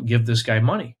shouldn't give this guy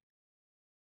money.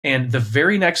 And the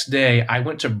very next day, I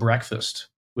went to breakfast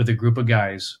with a group of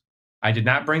guys. I did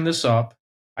not bring this up.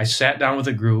 I sat down with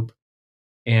a group,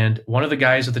 and one of the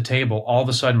guys at the table all of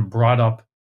a sudden brought up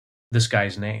this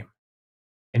guy's name.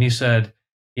 And he said,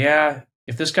 yeah,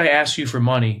 if this guy asks you for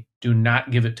money, do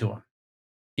not give it to him.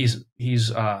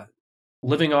 He's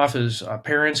living off his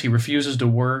parents. He refuses to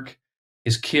work.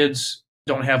 His kids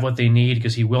don't have what they need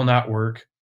because he will not work.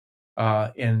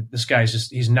 And this guy's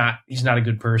he's not a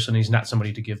good person. He's not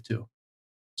somebody to give to.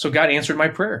 So God answered my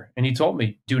prayer, and he told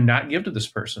me, do not give to this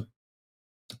person.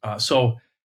 So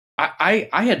I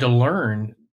had to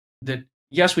learn that,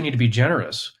 yes, we need to be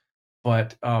generous,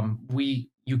 but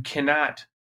you cannot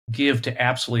give to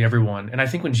absolutely everyone. And I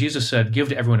think when Jesus said, give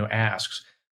to everyone who asks,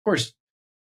 of course,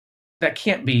 that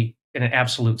can't be in an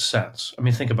absolute sense. I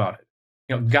mean, think about it.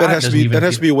 God that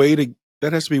has to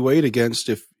be weighed against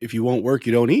if you won't work,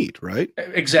 you don't eat, right?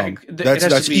 Exactly.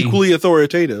 That's equally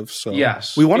authoritative. So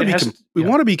yes, we want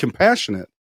to be compassionate.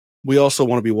 We also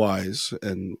want to be wise,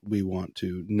 and we want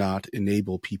to not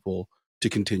enable people to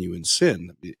continue in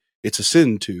sin. It's a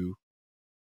sin to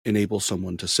enable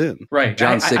someone to sin. Right.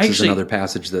 John 6 is another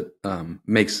passage that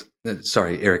makes.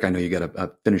 Sorry, Eric, I know you got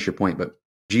to finish your point, but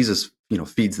Jesus,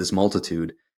 feeds this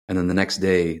multitude, and then the next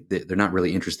day they're not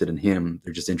really interested in him;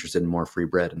 they're just interested in more free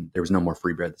bread. And there was no more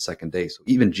free bread the second day. So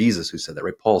even Jesus, who said that,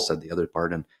 right? Paul said the other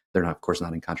part, and they're not, of course,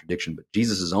 not in contradiction. But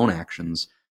Jesus' own actions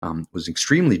was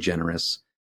extremely generous.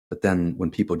 But then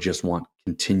when people just want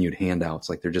continued handouts,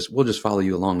 like we'll just follow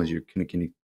you along as you can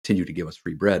continue to give us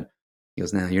free bread. He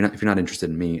goes, nah, if you're not interested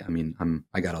in me, I mean,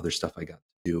 I got other stuff I got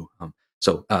to do.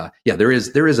 Yeah, there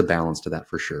is a balance to that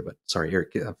for sure. But sorry,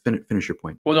 Eric, finish your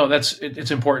point. Well, no,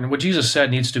 it's important. What Jesus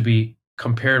said needs to be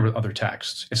compared with other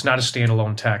texts. It's not a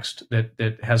standalone text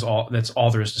that's all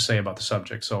there is to say about the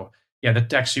subject. So yeah, the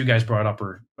texts you guys brought up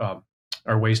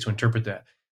are ways to interpret that.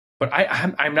 But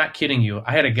I'm not kidding you.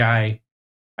 I had a guy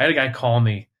call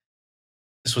me.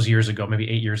 This was years ago, maybe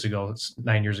 8 years ago. It's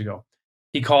 9 years ago.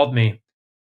 He called me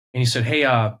and he said, "Hey,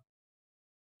 I'm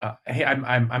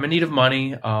in need of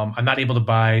money. I'm not able to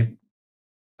buy,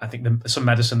 I think some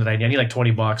medicine that I need. I need like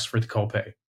 $20 for the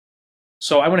copay."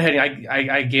 So I went ahead and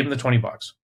I gave him the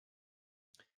 $20.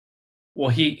 Well,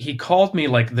 he called me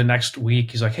like the next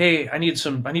week. He's like, "Hey, I need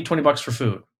 $20 for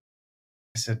food."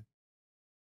 I said,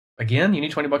 "Again? You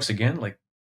need $20 again?" Like,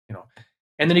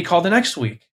 And then he called the next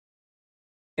week.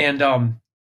 And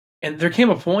there came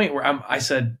a point where I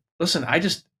said, "Listen,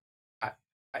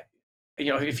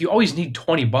 if you always need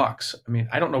 $20, I mean,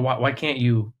 I don't know why can't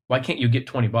you get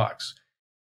 $20?"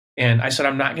 And I said,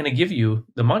 "I'm not going to give you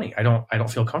the money. I don't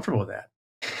feel comfortable with that."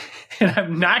 And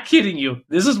I'm not kidding you.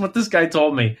 This is what this guy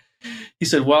told me. He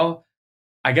said, "Well,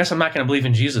 I guess I'm not going to believe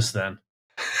in Jesus then."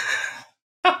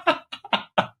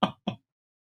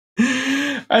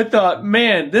 I thought,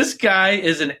 man, this guy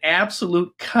is an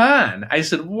absolute con. I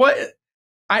said, what?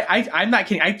 I'm not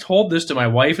kidding. I told this to my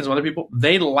wife and some other people.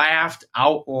 They laughed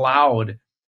out loud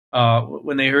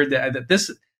when they heard that this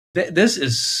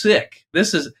is sick.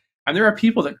 And there are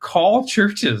people that call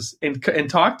churches and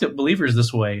talk to believers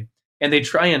this way, and they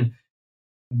try and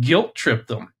guilt trip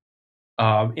them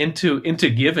into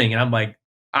giving. And I'm like,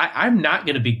 I'm not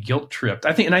going to be guilt tripped.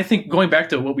 I think going back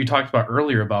to what we talked about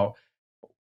earlier about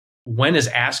when is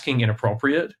asking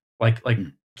inappropriate, like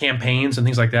campaigns and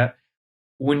things like that.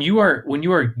 When you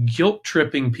are guilt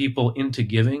tripping people into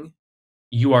giving,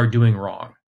 you are doing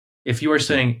wrong. If you are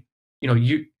saying,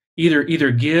 you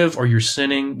either give or you're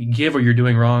sinning, give or you're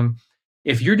doing wrong.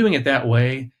 If you're doing it that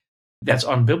way, that's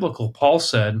unbiblical. Paul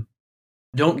said,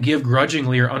 "Don't give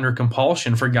grudgingly or under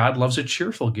compulsion, for God loves a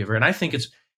cheerful giver." And I think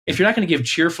if you're not going to give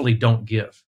cheerfully, don't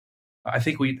give. I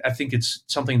think it's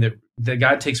something that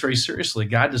God takes very seriously.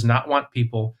 God does not want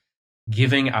people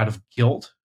giving out of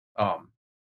guilt.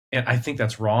 And I think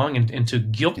that's wrong. And to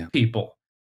guilt people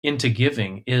into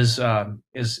giving is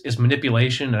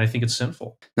manipulation, and I think it's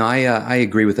sinful. No, I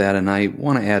agree with that, and I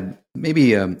want to add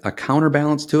maybe a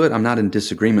counterbalance to it. I'm not in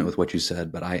disagreement with what you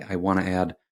said, but I want to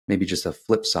add maybe just a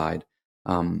flip side.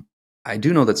 I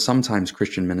do know that sometimes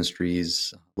Christian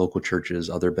ministries, local churches,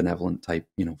 other benevolent type,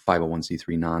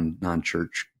 501c3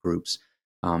 non-church groups,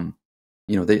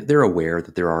 they're aware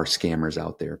that there are scammers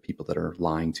out there, people that are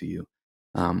lying to you.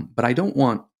 But I don't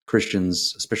want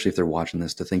Christians, especially if they're watching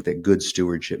this, to think that good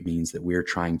stewardship means that we're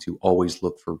trying to always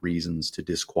look for reasons to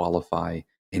disqualify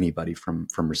anybody from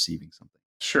receiving something.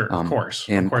 Sure, of course.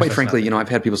 And quite frankly, I've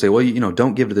had people say, well,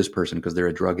 don't give to this person because they're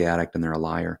a drug addict and they're a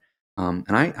liar. And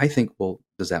I think, well,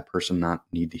 does that person not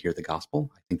need to hear the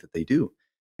gospel? I think that they do.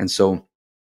 And so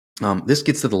this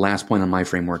gets to the last point on my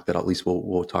framework that at least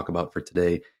we'll talk about for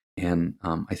today. And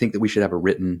I think that we should have a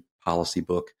written policy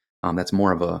book. That's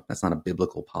not a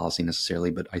biblical policy necessarily,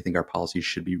 but I think our policies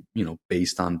should be,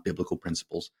 based on biblical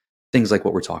principles. Things like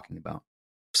what we're talking about.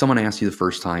 If someone asks you the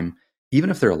first time,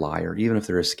 even if they're a liar, even if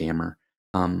they're a scammer,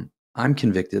 I'm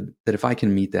convicted that if I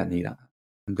can meet that need,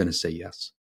 I'm going to say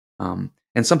yes.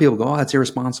 And some people go, "Oh, that's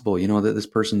irresponsible. That this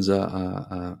person's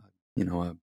a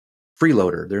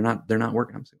freeloader. They're not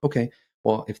working." I'm saying, okay,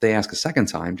 well, if they ask a second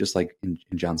time, just like in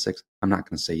John 6, I'm not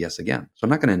going to say yes again. So I'm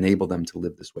not going to enable them to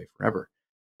live this way forever.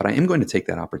 But I am going to take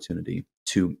that opportunity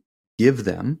to give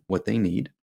them what they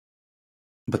need,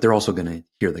 but they're also going to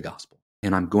hear the gospel,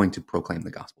 and I'm going to proclaim the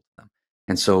gospel to them.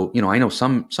 And so, I know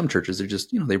some churches, they're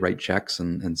just, they write checks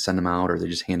and send them out, or they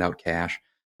just hand out cash.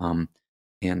 And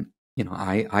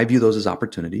I view those as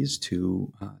opportunities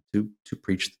to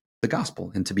preach the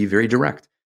gospel and to be very direct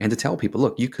and to tell people,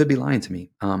 look, you could be lying to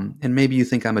me, and maybe you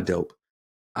think I'm a dope.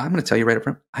 I'm going to tell you right up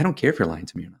front, I don't care if you're lying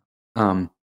to me or not.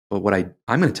 But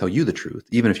I'm going to tell you the truth,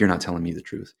 even if you're not telling me the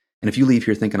truth. And if you leave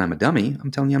here thinking I'm a dummy, I'm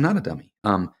telling you I'm not a dummy.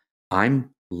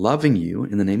 I'm loving you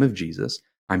in the name of Jesus.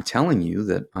 I'm telling you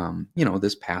that,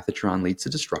 this path that you're on leads to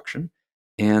destruction.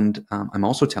 And I'm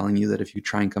also telling you that if you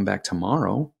try and come back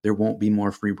tomorrow, there won't be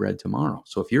more free bread tomorrow.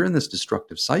 So if you're in this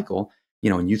destructive cycle,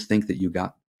 and you think that you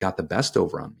got the best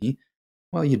over on me,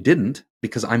 well, you didn't,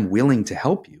 because I'm willing to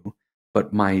help you.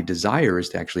 But my desire is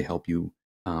to actually help you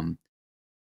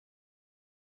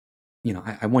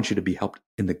I want you to be helped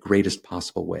in the greatest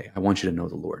possible way. I want you to know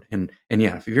the Lord. And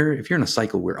yeah, if you're in a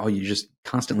cycle where you just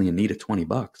constantly in need of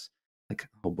 $20, like,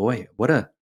 oh boy, what a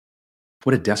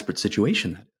desperate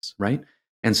situation that is, right?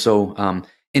 And so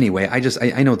anyway,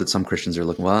 I know that some Christians are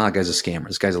looking, well, that guy's a scammer,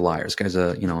 this guy's a liar, this guy's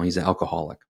he's an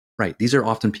alcoholic. Right. These are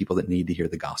often people that need to hear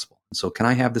the gospel. And so can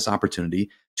I have this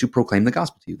opportunity to proclaim the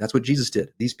gospel to you? That's what Jesus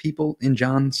did. These people in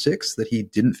John 6 that he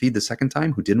didn't feed the second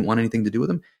time, who didn't want anything to do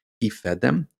with him, he fed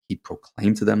them. He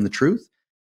proclaimed to them the truth.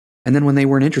 And then when they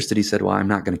weren't interested, he said, well, I'm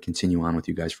not going to continue on with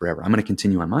you guys forever. I'm going to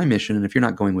continue on my mission. And if you're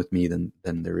not going with me, then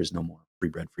there is no more free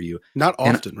bread for you. Not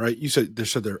often, right? You said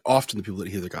they're often the people that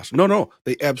hear the gospel. No,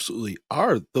 they absolutely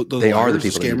are. They are the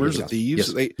people, the scammers, the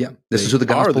thieves. Yes. This is who the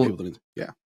gospel. Are the people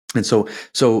that, And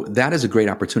so that is a great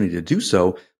opportunity to do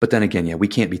so. But then again, we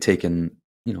can't be taken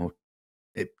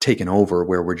over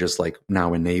where we're just like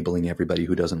now enabling everybody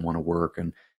who doesn't want to work.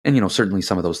 And certainly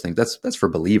some of those things, that's for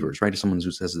believers, right? If someone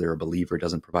who says they're a believer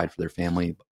doesn't provide for their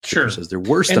family, sure, says they're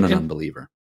worse than an unbeliever.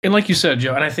 And like you said,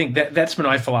 Joe, and I think that's been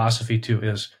my philosophy too,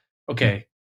 is, okay,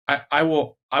 I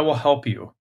will help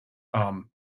you,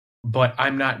 but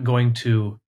I'm not going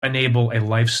to enable a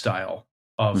lifestyle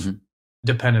of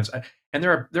dependence. And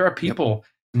there are people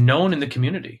known in the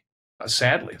community,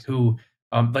 sadly, who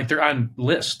like they're on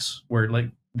lists where like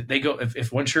they go,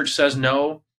 if one church says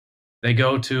no, they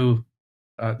go to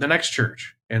the next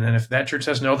church, and then if that church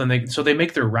says no, then they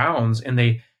make their rounds, and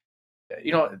they,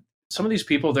 some of these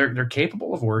people they're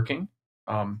capable of working,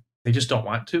 they just don't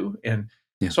want to, and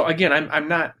so again,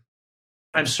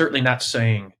 I'm certainly not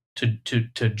saying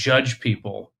to judge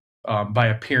people by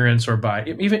appearance or by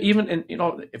even and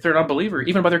if they're an unbeliever,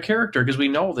 even by their character, because we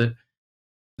know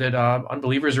that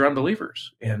unbelievers are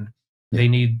unbelievers, and they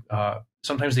need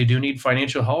sometimes they do need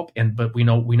financial help, but we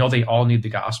know they all need the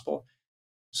gospel.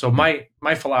 So my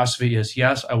philosophy is,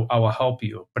 yes, I will help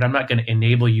you, but I'm not going to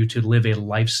enable you to live a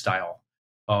lifestyle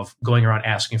of going around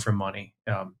asking for money.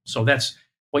 So that's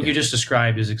what you just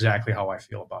described is exactly how I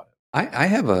feel about it. I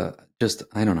have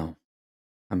I don't know.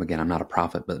 I'm not a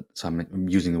prophet, but so I'm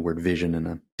using the word vision in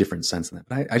a different sense than that.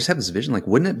 But I just have this vision, like,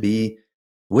 wouldn't it be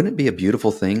a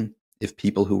beautiful thing if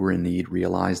people who were in need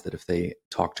realized that if they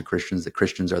talk to Christians, that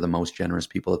Christians are the most generous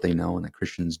people that they know, and that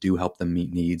Christians do help them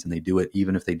meet needs, and they do it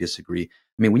even if they disagree.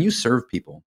 I mean, when you serve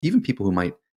people, even people who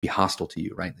might be hostile to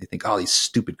you, right? They think, oh, these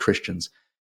stupid Christians.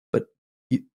 But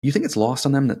you think it's lost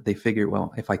on them that they figure,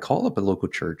 well, if I call up a local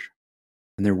church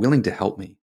and they're willing to help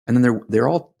me, and then they're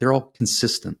all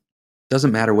consistent.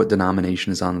 Doesn't matter what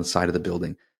denomination is on the side of the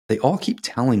building. They all keep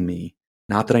telling me,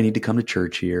 not that I need to come to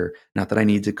church here, not that I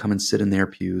need to come and sit in their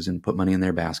pews and put money in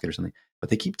their basket or something, but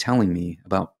they keep telling me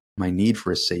about my need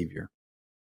for a savior,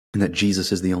 and that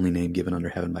Jesus is the only name given under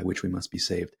heaven by which we must be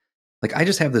saved. Like, I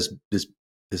just have this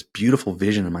beautiful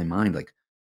vision in my mind. Like,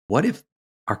 what if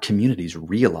our communities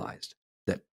realized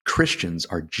that Christians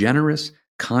are generous,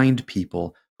 kind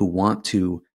people who want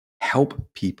to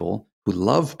help people, who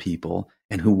love people,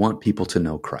 and who want people to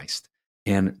know Christ?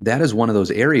 And that is one of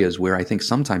those areas where I think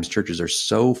sometimes churches are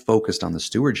so focused on the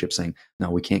stewardship, saying,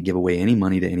 no, we can't give away any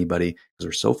money to anybody because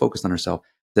we're so focused on ourselves,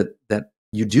 that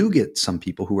you do get some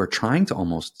people who are trying to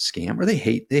almost scam, or they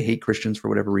hate Christians for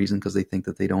whatever reason because they think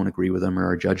that they don't agree with them or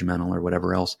are judgmental or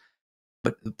whatever else.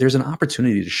 But there's an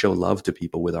opportunity to show love to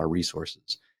people with our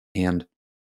resources.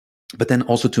 But then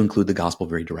also to include the gospel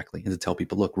very directly and to tell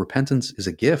people, look, repentance is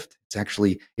a gift.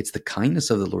 It's the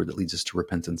kindness of the Lord that leads us to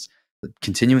repentance. But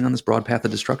continuing on this broad path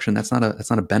of destruction, that's not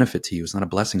a benefit to you. It's not a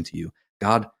blessing to you.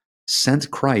 God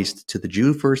sent Christ to the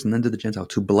Jew first and then to the Gentile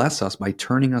to bless us by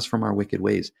turning us from our wicked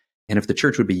ways. And if the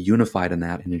church would be unified in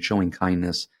that and in showing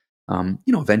kindness,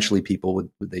 eventually people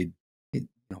if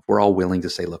we're all willing to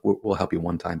say, look, we'll help you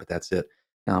one time, but that's it.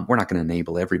 We're not going to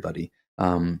enable everybody.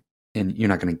 And you're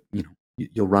not going to,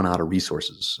 you'll run out of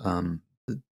resources.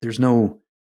 There's no,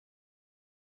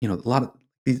 a lot of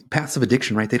these paths of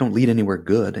addiction, right? They don't lead anywhere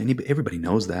good. Everybody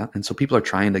knows that. And so people are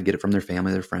trying to get it from their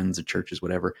family, their friends, their churches,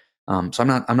 whatever. So I'm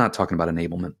not talking about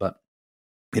enablement, but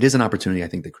it is an opportunity I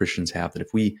think that Christians have, that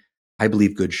I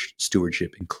believe good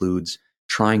stewardship includes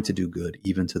trying to do good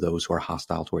even to those who are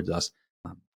hostile towards us.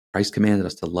 Christ commanded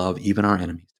us to love even our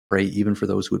enemies, to pray even for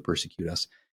those who would persecute us,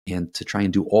 and to try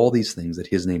and do all these things that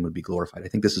his name would be glorified. I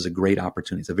think this is a great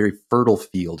opportunity. It's a very fertile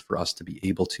field for us to be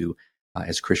able to,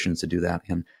 as Christians, to do that.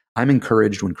 And I'm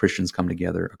encouraged when Christians come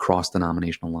together across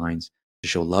denominational lines to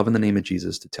show love in the name of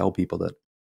Jesus, to tell people that,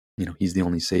 he's the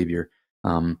only Savior.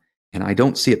 And I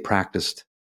don't see it practiced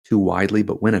too widely,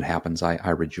 but when it happens, I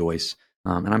rejoice.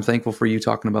 And I'm thankful for you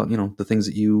talking about, the things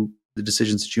the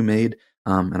decisions that you made.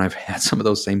 And I've had some of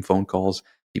those same phone calls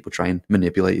people try and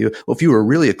manipulate you. Well, if you were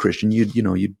really a Christian,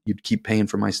 you'd keep paying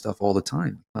for my stuff all the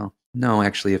time. Well, no,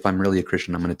 actually, if I'm really a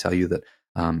Christian, I'm going to tell you that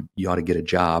you ought to get a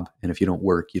job, and if you don't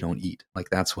work, you don't eat. Like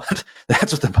that's what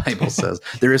the Bible says.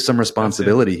 There is some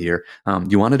responsibility here.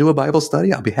 You want to do a Bible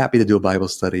study? I'll be happy to do a Bible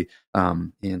study.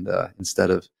 And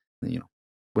instead of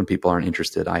when people aren't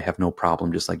interested, I have no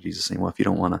problem. Just like Jesus saying, well, if you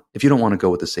don't want to go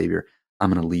with the Savior, I'm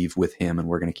going to leave with Him, and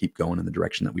we're going to keep going in the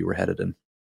direction that we were headed in.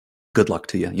 Good luck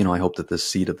to you. I hope that this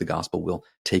seed of the gospel will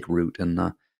take root,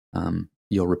 and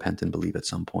you'll repent and believe at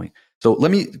some point. So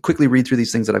let me quickly read through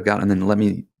these things that I've got, and then let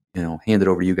me hand it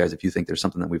over to you guys if you think there's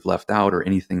something that we've left out or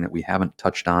anything that we haven't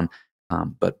touched on.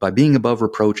 But by being above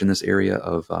reproach in this area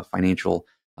of financial,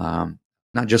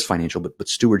 not just financial, but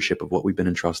stewardship of what we've been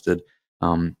entrusted,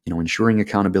 ensuring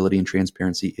accountability and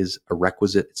transparency is a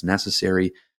requisite. It's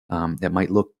necessary. That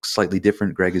might look slightly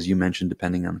different, Greg, as you mentioned,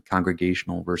 depending on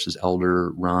congregational versus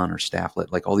elder run or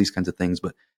stafflet, like all these kinds of things.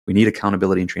 But we need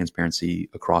accountability and transparency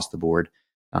across the board.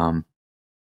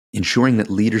 Ensuring that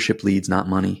leadership leads, not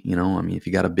money. If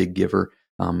you got a big giver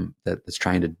that's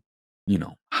trying to,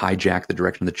 hijack the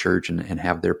direction of the church and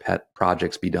have their pet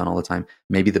projects be done all the time,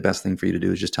 maybe the best thing for you to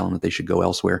do is just tell them that they should go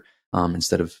elsewhere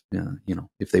instead of,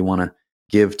 if they want to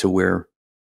give to where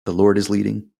the Lord is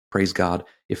leading, praise God.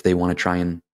 If they want to try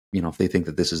and, if they think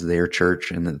that this is their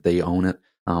church and that they own it,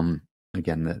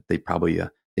 again, that they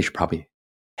should probably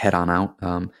head on out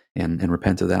and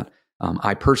repent of that.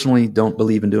 I personally don't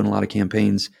believe in doing a lot of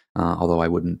campaigns, although I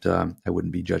wouldn't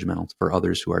be judgmental for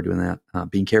others who are doing that.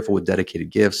 Being careful with dedicated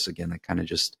gifts, again, that kind of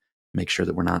just makes sure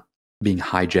that we're not being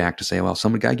hijacked to say, well,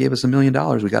 some guy gave us $1 million,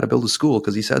 we got to build a school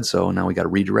because he said so, and now we got to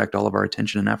redirect all of our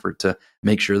attention and effort to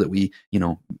make sure that we,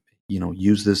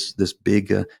 use this big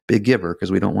giver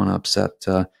because we don't want to upset,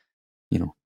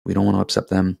 we don't want to upset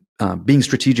them. Being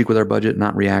strategic with our budget,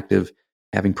 not reactive,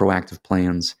 having proactive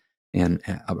plans, and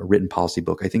a written policy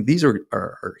book. I think these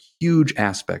are huge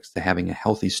aspects to having a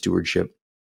healthy stewardship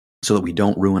so that we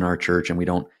don't ruin our church and we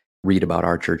don't read about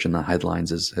our church in the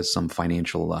headlines as some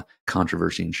financial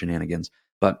controversy and shenanigans.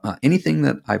 But anything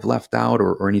that I've left out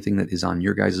or anything that is on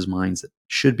your guys' minds that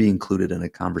should be included in a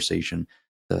conversation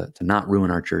to not ruin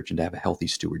our church and to have a healthy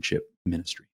stewardship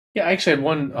ministry. Yeah, I actually had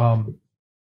one.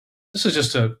 This is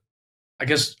just a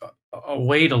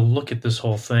way to look at this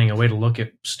whole thing, a way to look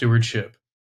at stewardship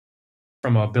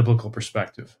from a biblical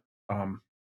perspective.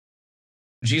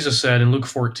 Jesus said in Luke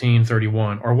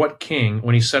 14:31, or what king,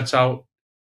 when he sets out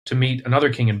to meet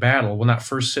another king in battle, will not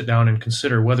first sit down and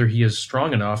consider whether he is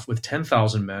strong enough with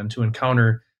 10,000 men to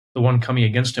encounter the one coming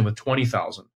against him with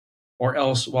 20,000? Or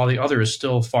else, while the other is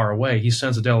still far away, he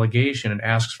sends a delegation and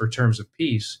asks for terms of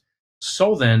peace.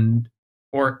 So then,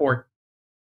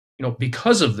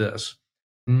 because of this,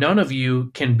 none of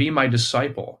you can be my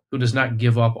disciple who does not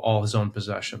give up all his own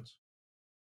possessions.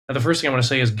 Now, the first thing I want to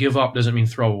say is give up doesn't mean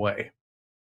throw away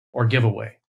or give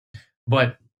away.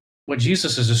 But what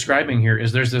Jesus is describing here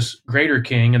is there's this greater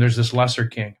king and there's this lesser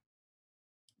king.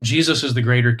 Jesus is the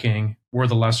greater king. We're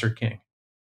the lesser king.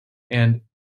 And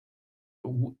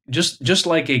just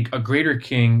like a greater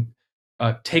king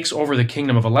takes over the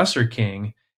kingdom of a lesser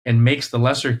king and makes the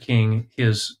lesser king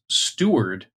his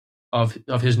steward of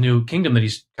his new kingdom that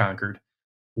he's conquered,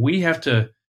 we have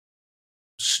to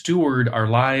steward our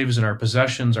lives and our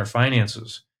possessions, our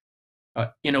finances,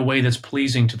 in a way that's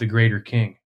pleasing to the greater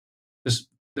king.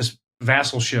 This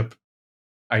vassalship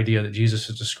idea that Jesus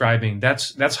is describing,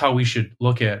 that's how we should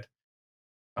look at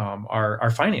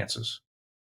our finances.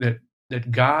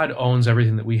 That God owns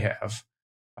everything that we have.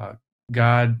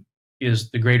 God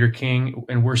is the greater king,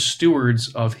 and we're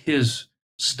stewards of his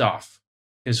stuff,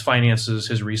 his finances,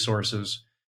 his resources,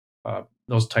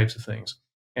 those types of things.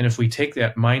 And if we take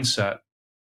that mindset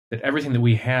that everything that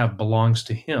we have belongs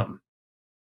to him,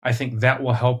 I think that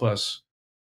will help us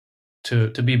to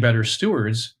be better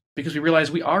stewards, because we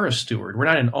realize we are a steward. We're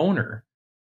not an owner.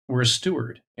 We're a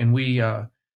steward. And we're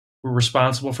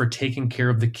responsible for taking care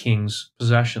of the king's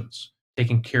possessions,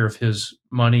 taking care of his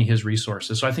money, his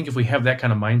resources. So I think if we have that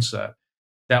kind of mindset,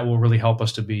 that will really help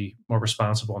us to be more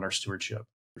responsible in our stewardship.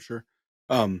 For sure.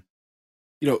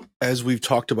 As we've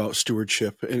talked about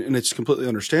stewardship, and it's completely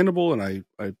understandable, and I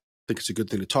think it's a good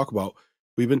thing to talk about,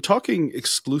 we've been talking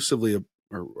exclusively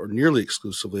or nearly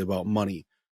exclusively about money.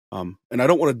 And I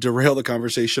don't want to derail the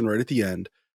conversation right at the end.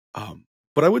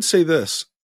 But I would say this,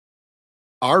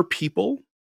 our people,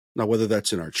 now whether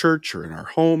that's in our church or in our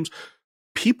homes,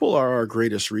 people are our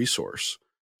greatest resource.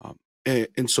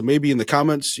 And so maybe in the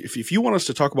comments, if you want us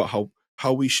to talk about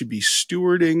how we should be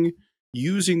stewarding,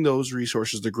 using those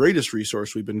resources, the greatest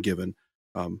resource we've been given,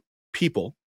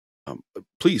 people,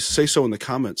 please say so in the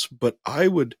comments. But I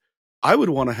would I would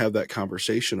want to have that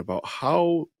conversation about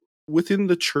how, within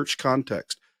the church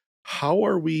context, how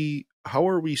are we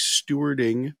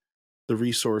stewarding the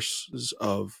resources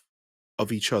of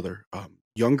each other,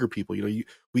 younger people.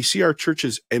 We see our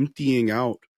churches emptying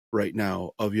out right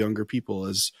now of younger people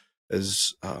as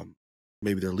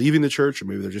maybe they're leaving the church, or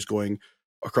maybe they're just going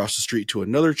across the street to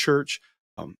another church.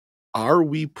 Are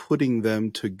we putting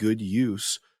them to good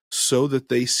use so that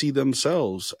they see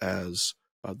themselves as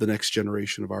the next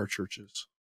generation of our churches?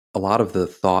 A lot of the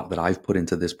thought that I've put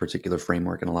into this particular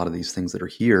framework and a lot of these things that are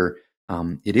here,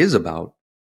 it is about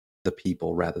the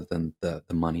people rather than the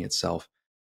money itself.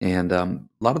 And a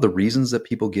lot of the reasons that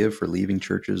people give for leaving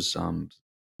churches, at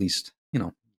least,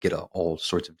 get all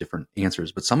sorts of different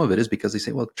answers. But some of it is because they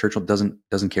say, well, church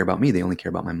doesn't care about me. They only care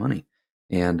about my money.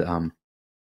 And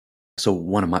so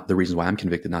one of the reasons why I'm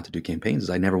convicted not to do campaigns is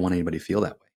I never want anybody to feel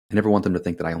that way. I never want them to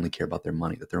think that I only care about their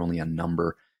money, that they're only a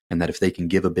number, and that if they can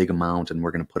give a big amount and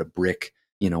we're going to put a brick,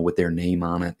 with their name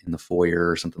on it in the foyer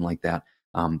or something like that,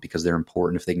 because they're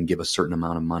important, if they can give a certain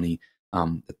amount of money,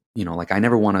 like I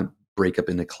never want to break up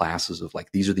into classes of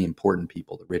like, these are the important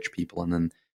people, the rich people. And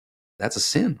then that's a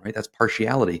sin, right? That's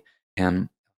partiality. And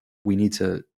we need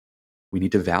to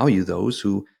value those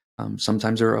who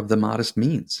sometimes are of the modest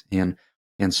means. And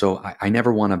so I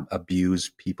never want to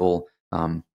abuse people,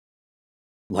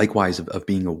 likewise of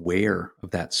being aware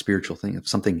of that spiritual thing. If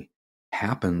something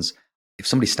happens, if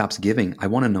somebody stops giving, I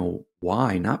want to know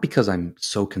why, not because I'm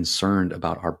so concerned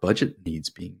about our budget needs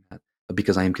being met, but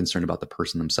because I am concerned about the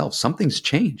person themselves. Something's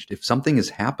changed. If something has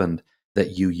happened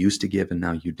that you used to give and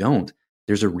now you don't,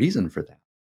 there's a reason for that.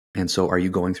 And so are you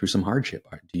going through some hardship?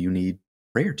 Do you need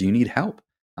prayer? Do you need help?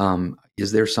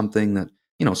 Is there something that,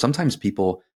 sometimes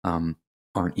people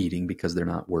aren't eating because they're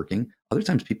not working. Other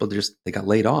times people they got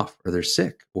laid off, or they're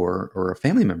sick, or a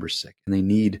family member's sick, and they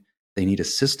need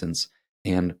assistance.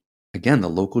 And again, the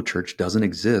local church doesn't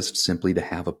exist simply to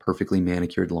have a perfectly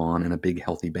manicured lawn and a big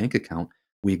healthy bank account.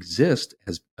 We exist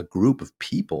as a group of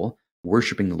people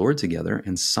worshiping the Lord together.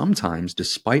 And sometimes,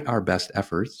 despite our best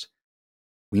efforts,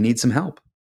 we need some help.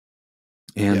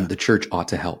 And the church ought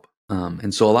to help.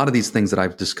 And so a lot of these things that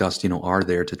I've discussed, are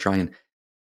there to try and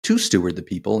to steward the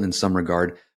people in some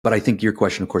regard. But I think your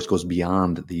question, of course, goes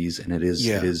beyond these. And it is.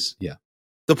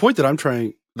 The point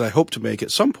that I hope to make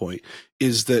at some point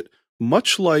is that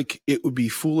much like it would be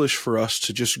foolish for us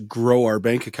to just grow our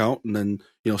bank account and then,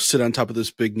 sit on top of this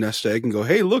big nest egg and go,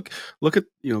 hey, look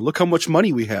how much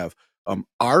money we have.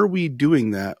 Are we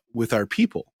doing that with our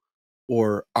people?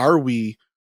 Or are we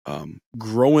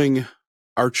growing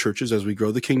our churches as we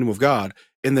grow the kingdom of God,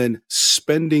 and then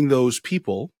spending those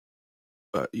people,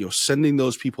 sending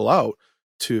those people out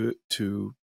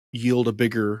to yield a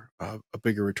bigger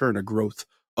return, a growth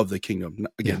of the kingdom?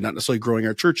 Again, not necessarily growing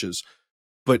our churches,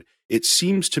 but it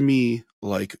seems to me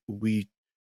like we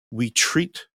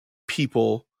treat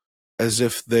people as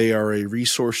if they are a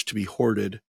resource to be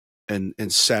hoarded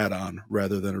and sat on,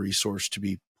 rather than a resource to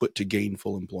be put to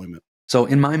gainful employment. So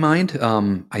in my mind,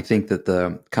 I think that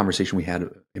the conversation we had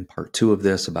in part 2 of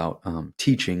this about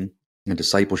teaching and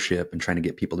discipleship and trying to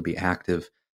get people to be active,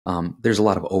 there's a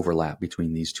lot of overlap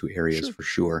between these two areas for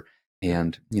sure.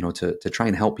 And, to try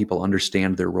and help people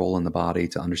understand their role in the body,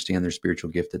 to understand their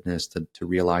spiritual giftedness, to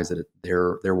realize that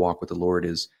their walk with the Lord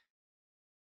is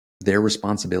their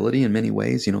responsibility in many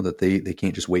ways, that they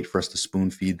can't just wait for us to spoon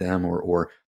feed them or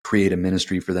create a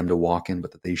ministry for them to walk in,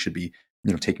 but that they should be,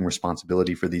 taking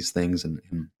responsibility for these things. And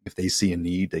if they see a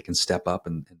need, they can step up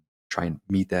and try and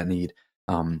meet that need.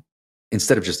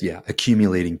 Instead of just,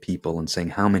 accumulating people and saying,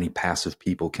 how many passive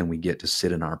people can we get to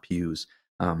sit in our pews?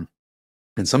 And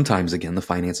sometimes, again, the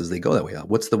finances, they go that way.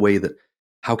 What's the way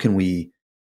how can we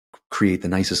create the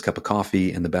nicest cup of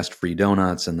coffee and the best free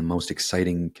donuts and the most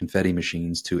exciting confetti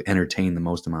machines to entertain the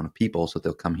most amount of people so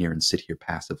they'll come here and sit here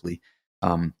passively?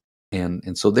 And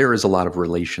so there is a lot of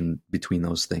relation between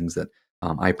those things that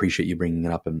I appreciate you bringing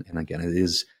it up. And again,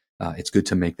 it's good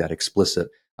to make that explicit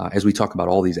as we talk about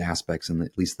all these aspects, and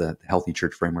at least the healthy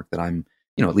church framework that I'm,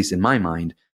 at least in my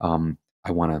mind, I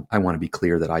want to be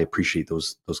clear that I appreciate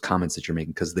those comments that you're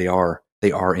making, because they are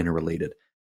interrelated.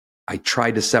 I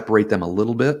tried to separate them a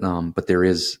little bit, but there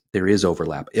is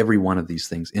overlap. Every one of these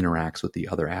things interacts with the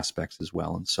other aspects as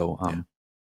well. And so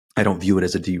I don't view it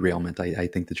as a derailment. I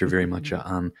think that you're very much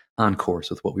on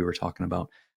course with what we were talking about.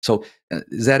 So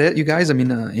is that it, you guys? I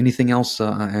mean, anything else?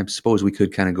 I suppose we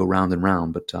could kind of go round and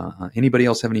round, but anybody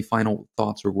else have any final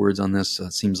thoughts or words on this?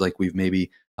 Seems like we've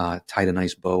maybe tied a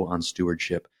nice bow on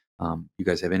stewardship. You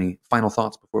guys have any final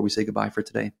thoughts before we say goodbye for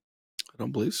today? I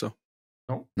don't believe so.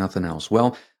 No. Nothing else.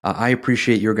 Well, I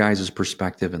appreciate your guys'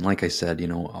 perspective. And like I said,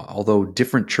 although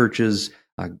different churches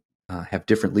have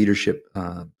different leadership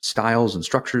styles and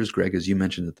structures. Greg, as you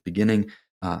mentioned at the beginning,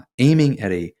 aiming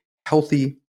at a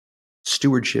healthy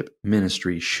stewardship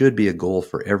ministry should be a goal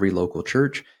for every local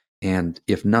church. And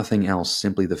if nothing else,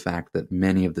 simply the fact that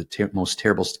many of the most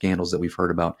terrible scandals that we've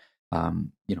heard about,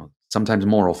 sometimes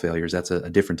moral failures, that's a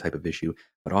different type of issue,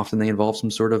 but often they involve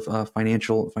some sort of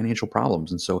financial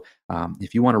problems. And so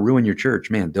if you want to ruin your church,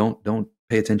 man, don't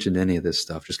pay attention to any of this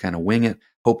stuff. Just kind of wing it,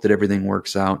 hope that everything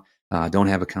works out. Don't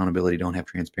have accountability, don't have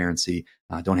transparency,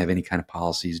 don't have any kind of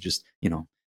policies. Just,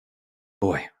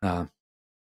 but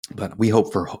we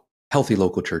hope for healthy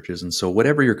local churches. And so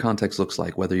whatever your context looks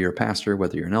like, whether you're a pastor,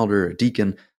 whether you're an elder, a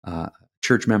deacon,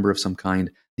 church member of some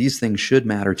kind, these things should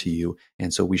matter to you.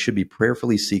 And so we should be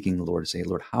prayerfully seeking the Lord to say,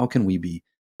 Lord, how can we be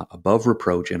above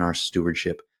reproach in our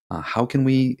stewardship? How can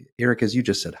we, Eric, as you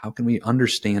just said, how can we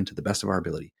understand to the best of our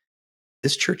ability?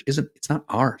 This church it's not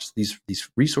ours. These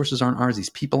resources aren't ours.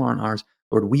 These people aren't ours.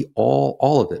 Lord,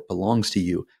 all of it belongs to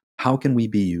you. How can we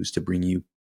be used to bring you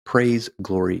praise,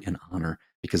 glory, and honor?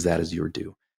 Because that is your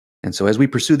due. And so as we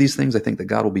pursue these things, I think that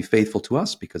God will be faithful to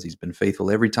us because he's been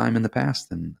faithful every time in the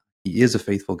past. And he is a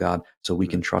faithful God, so we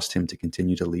can trust him to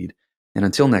continue to lead. And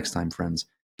until next time, friends,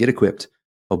 get equipped,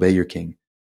 obey your King,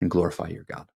 and glorify your God.